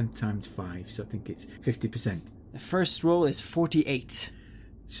strength times 5. So I think it's 50%. The first roll is 48.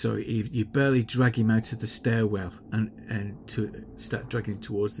 So you barely drag him out of the stairwell and to start dragging him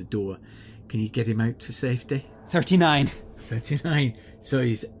towards the door. Can you get him out to safety? 39. 39. So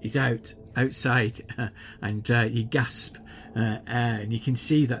he's outside, and you gasp air, and you can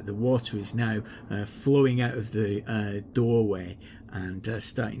see that the water is now flowing out of the doorway and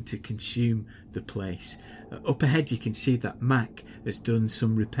starting to consume the place. Up ahead, you can see that Mac has done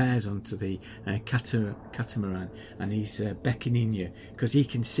some repairs onto the catamaran, and he's beckoning you because he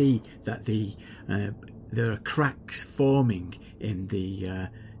can see that there are cracks forming in the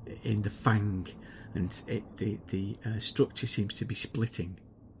in the fang, and the structure seems to be splitting.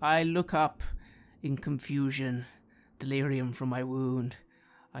 I look up in confusion, delirium from my wound.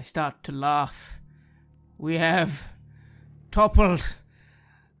 I start to laugh. We have toppled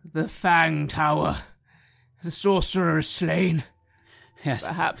the Fang Tower. The sorcerer is slain. Yes.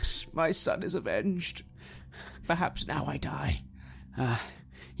 Perhaps my son is avenged. Perhaps now I die.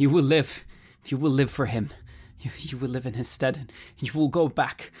 You will live. You will live for him. You will live in his stead. You will go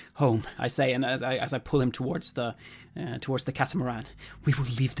back home, I say, and as I pull him towards the catamaran, we will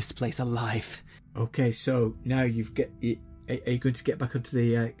leave this place alive. Okay, so now are you going to get back onto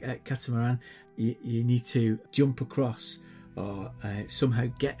the catamaran? You need to jump across or somehow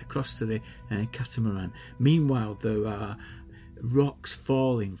get across to the catamaran. Meanwhile, there are rocks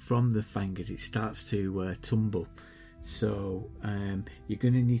falling from the fang as it starts to tumble. So you're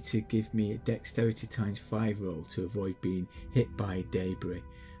going to need to give me a dexterity ×5 roll to avoid being hit by debris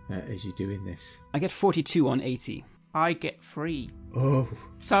as you're doing this. I get 42 on 80. I get 3. Oh.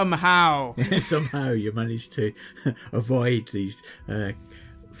 Somehow. Somehow you managed to avoid these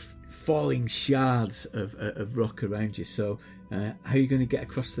falling shards of rock around you. So how are you going to get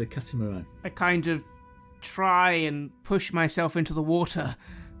across to the catamaran? I kind of try and push myself into the water,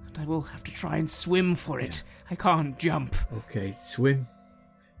 and I will have to try and swim for it. I can't jump. Okay, swim.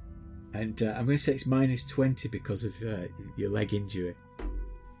 And I'm going to say it's -20 because of your leg injury.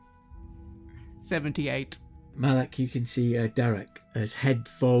 78. Malak, you can see Derek as head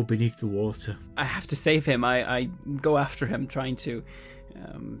fall beneath the water. I have to save him. I go after him, trying to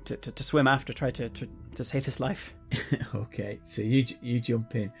swim after, try to save his life. Okay, so you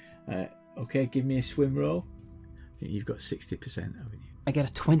jump in. Okay, give me a swim roll. You've got 60%, haven't you? I get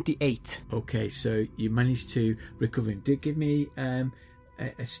a 28. Okay, so you managed to recover him. Do give me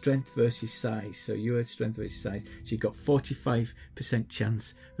a strength versus size. So your strength versus size. So you've got 45%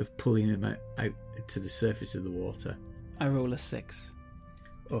 chance of pulling him out to the surface of the water. I roll a 6.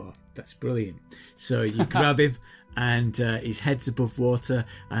 Oh, that's brilliant. So you grab him and his head's above water,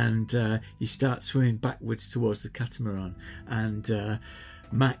 and you start swimming backwards towards the catamaran, and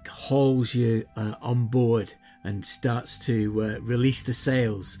Mac hauls you on board and starts to release the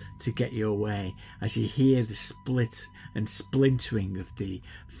sails to get you away as you hear the split and splintering of the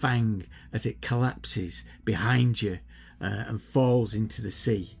fang as it collapses behind you and falls into the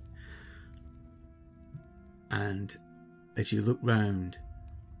sea. And as you look round,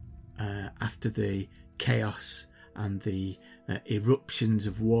 after the chaos and the eruptions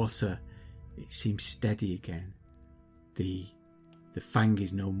of water, it seems steady again. The fang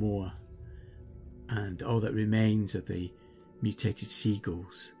is no more, and all that remains are the mutated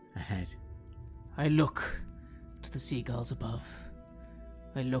seagulls ahead. I look to the seagulls above.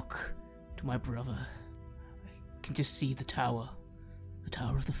 I look to my brother. I can just see the tower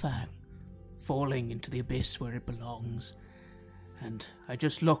of the fang, falling into the abyss where it belongs. And I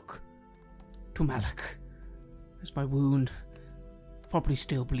just look to Malak, as my wound probably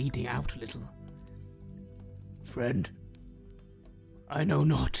still bleeding out a little. Friend, I know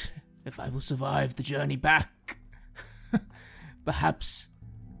not if I will survive the journey back. Perhaps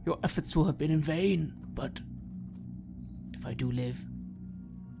your efforts will have been in vain, but if I do live,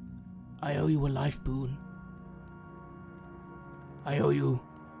 I owe you a life boon. I owe you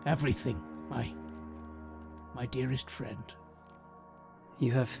everything, my dearest friend.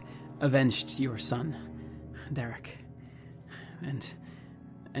 You have avenged your son, Derek,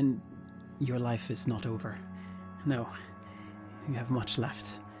 and your life is not over. No, you have much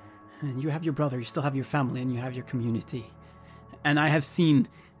left. And you have your brother, you still have your family, and you have your community. And I have seen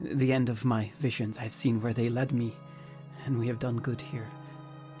the end of my visions. I have seen where they led me, and we have done good here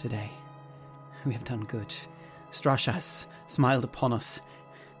today. We have done good. Strasha has smiled upon us,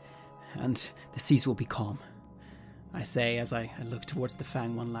 and the seas will be calm, I say as I look towards the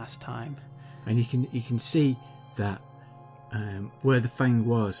fang one last time. And you can see that where the fang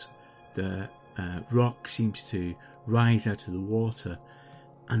was, the rock seems to rise out of the water,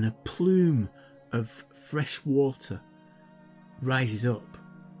 and a plume of fresh water rises up,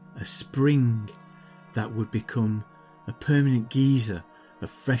 a spring that would become a permanent geyser of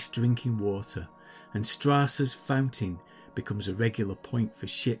fresh drinking water, and Strasser's fountain becomes a regular point for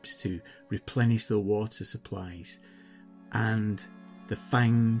ships to replenish their water supplies, and the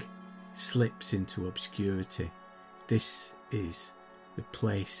fang slips into obscurity. This is the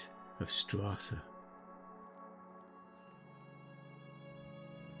place of Strasser.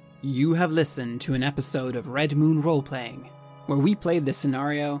 You have listened to an episode of Red Moon Roleplaying, where we played the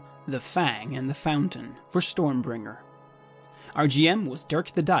scenario The Fang and the Fountain for Stormbringer. Our GM was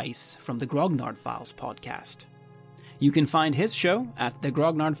Dirk the Dice from the Grognard Files podcast. You can find his show at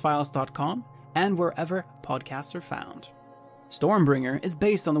thegrognardfiles.com and wherever podcasts are found. Stormbringer is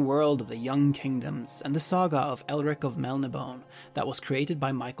based on the world of the Young Kingdoms and the saga of Elric of Melniboné that was created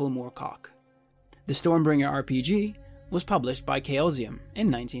by Michael Moorcock. The Stormbringer RPG was published by Chaosium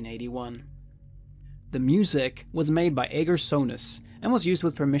in 1981. The music was made by Ager Sonus and was used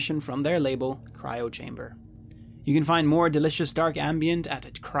with permission from their label Cryochamber. You can find more delicious dark ambient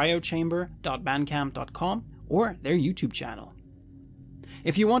at cryochamber.bandcamp.com or their YouTube channel.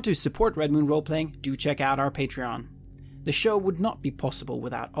 If you want to support Red Moon Roleplaying, do check out our Patreon. The show would not be possible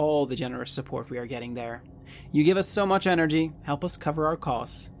without all the generous support we are getting there. You give us so much energy, help us cover our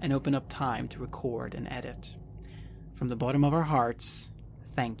costs, and open up time to record and edit. From the bottom of our hearts,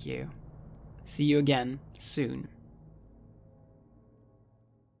 thank you. See you again soon.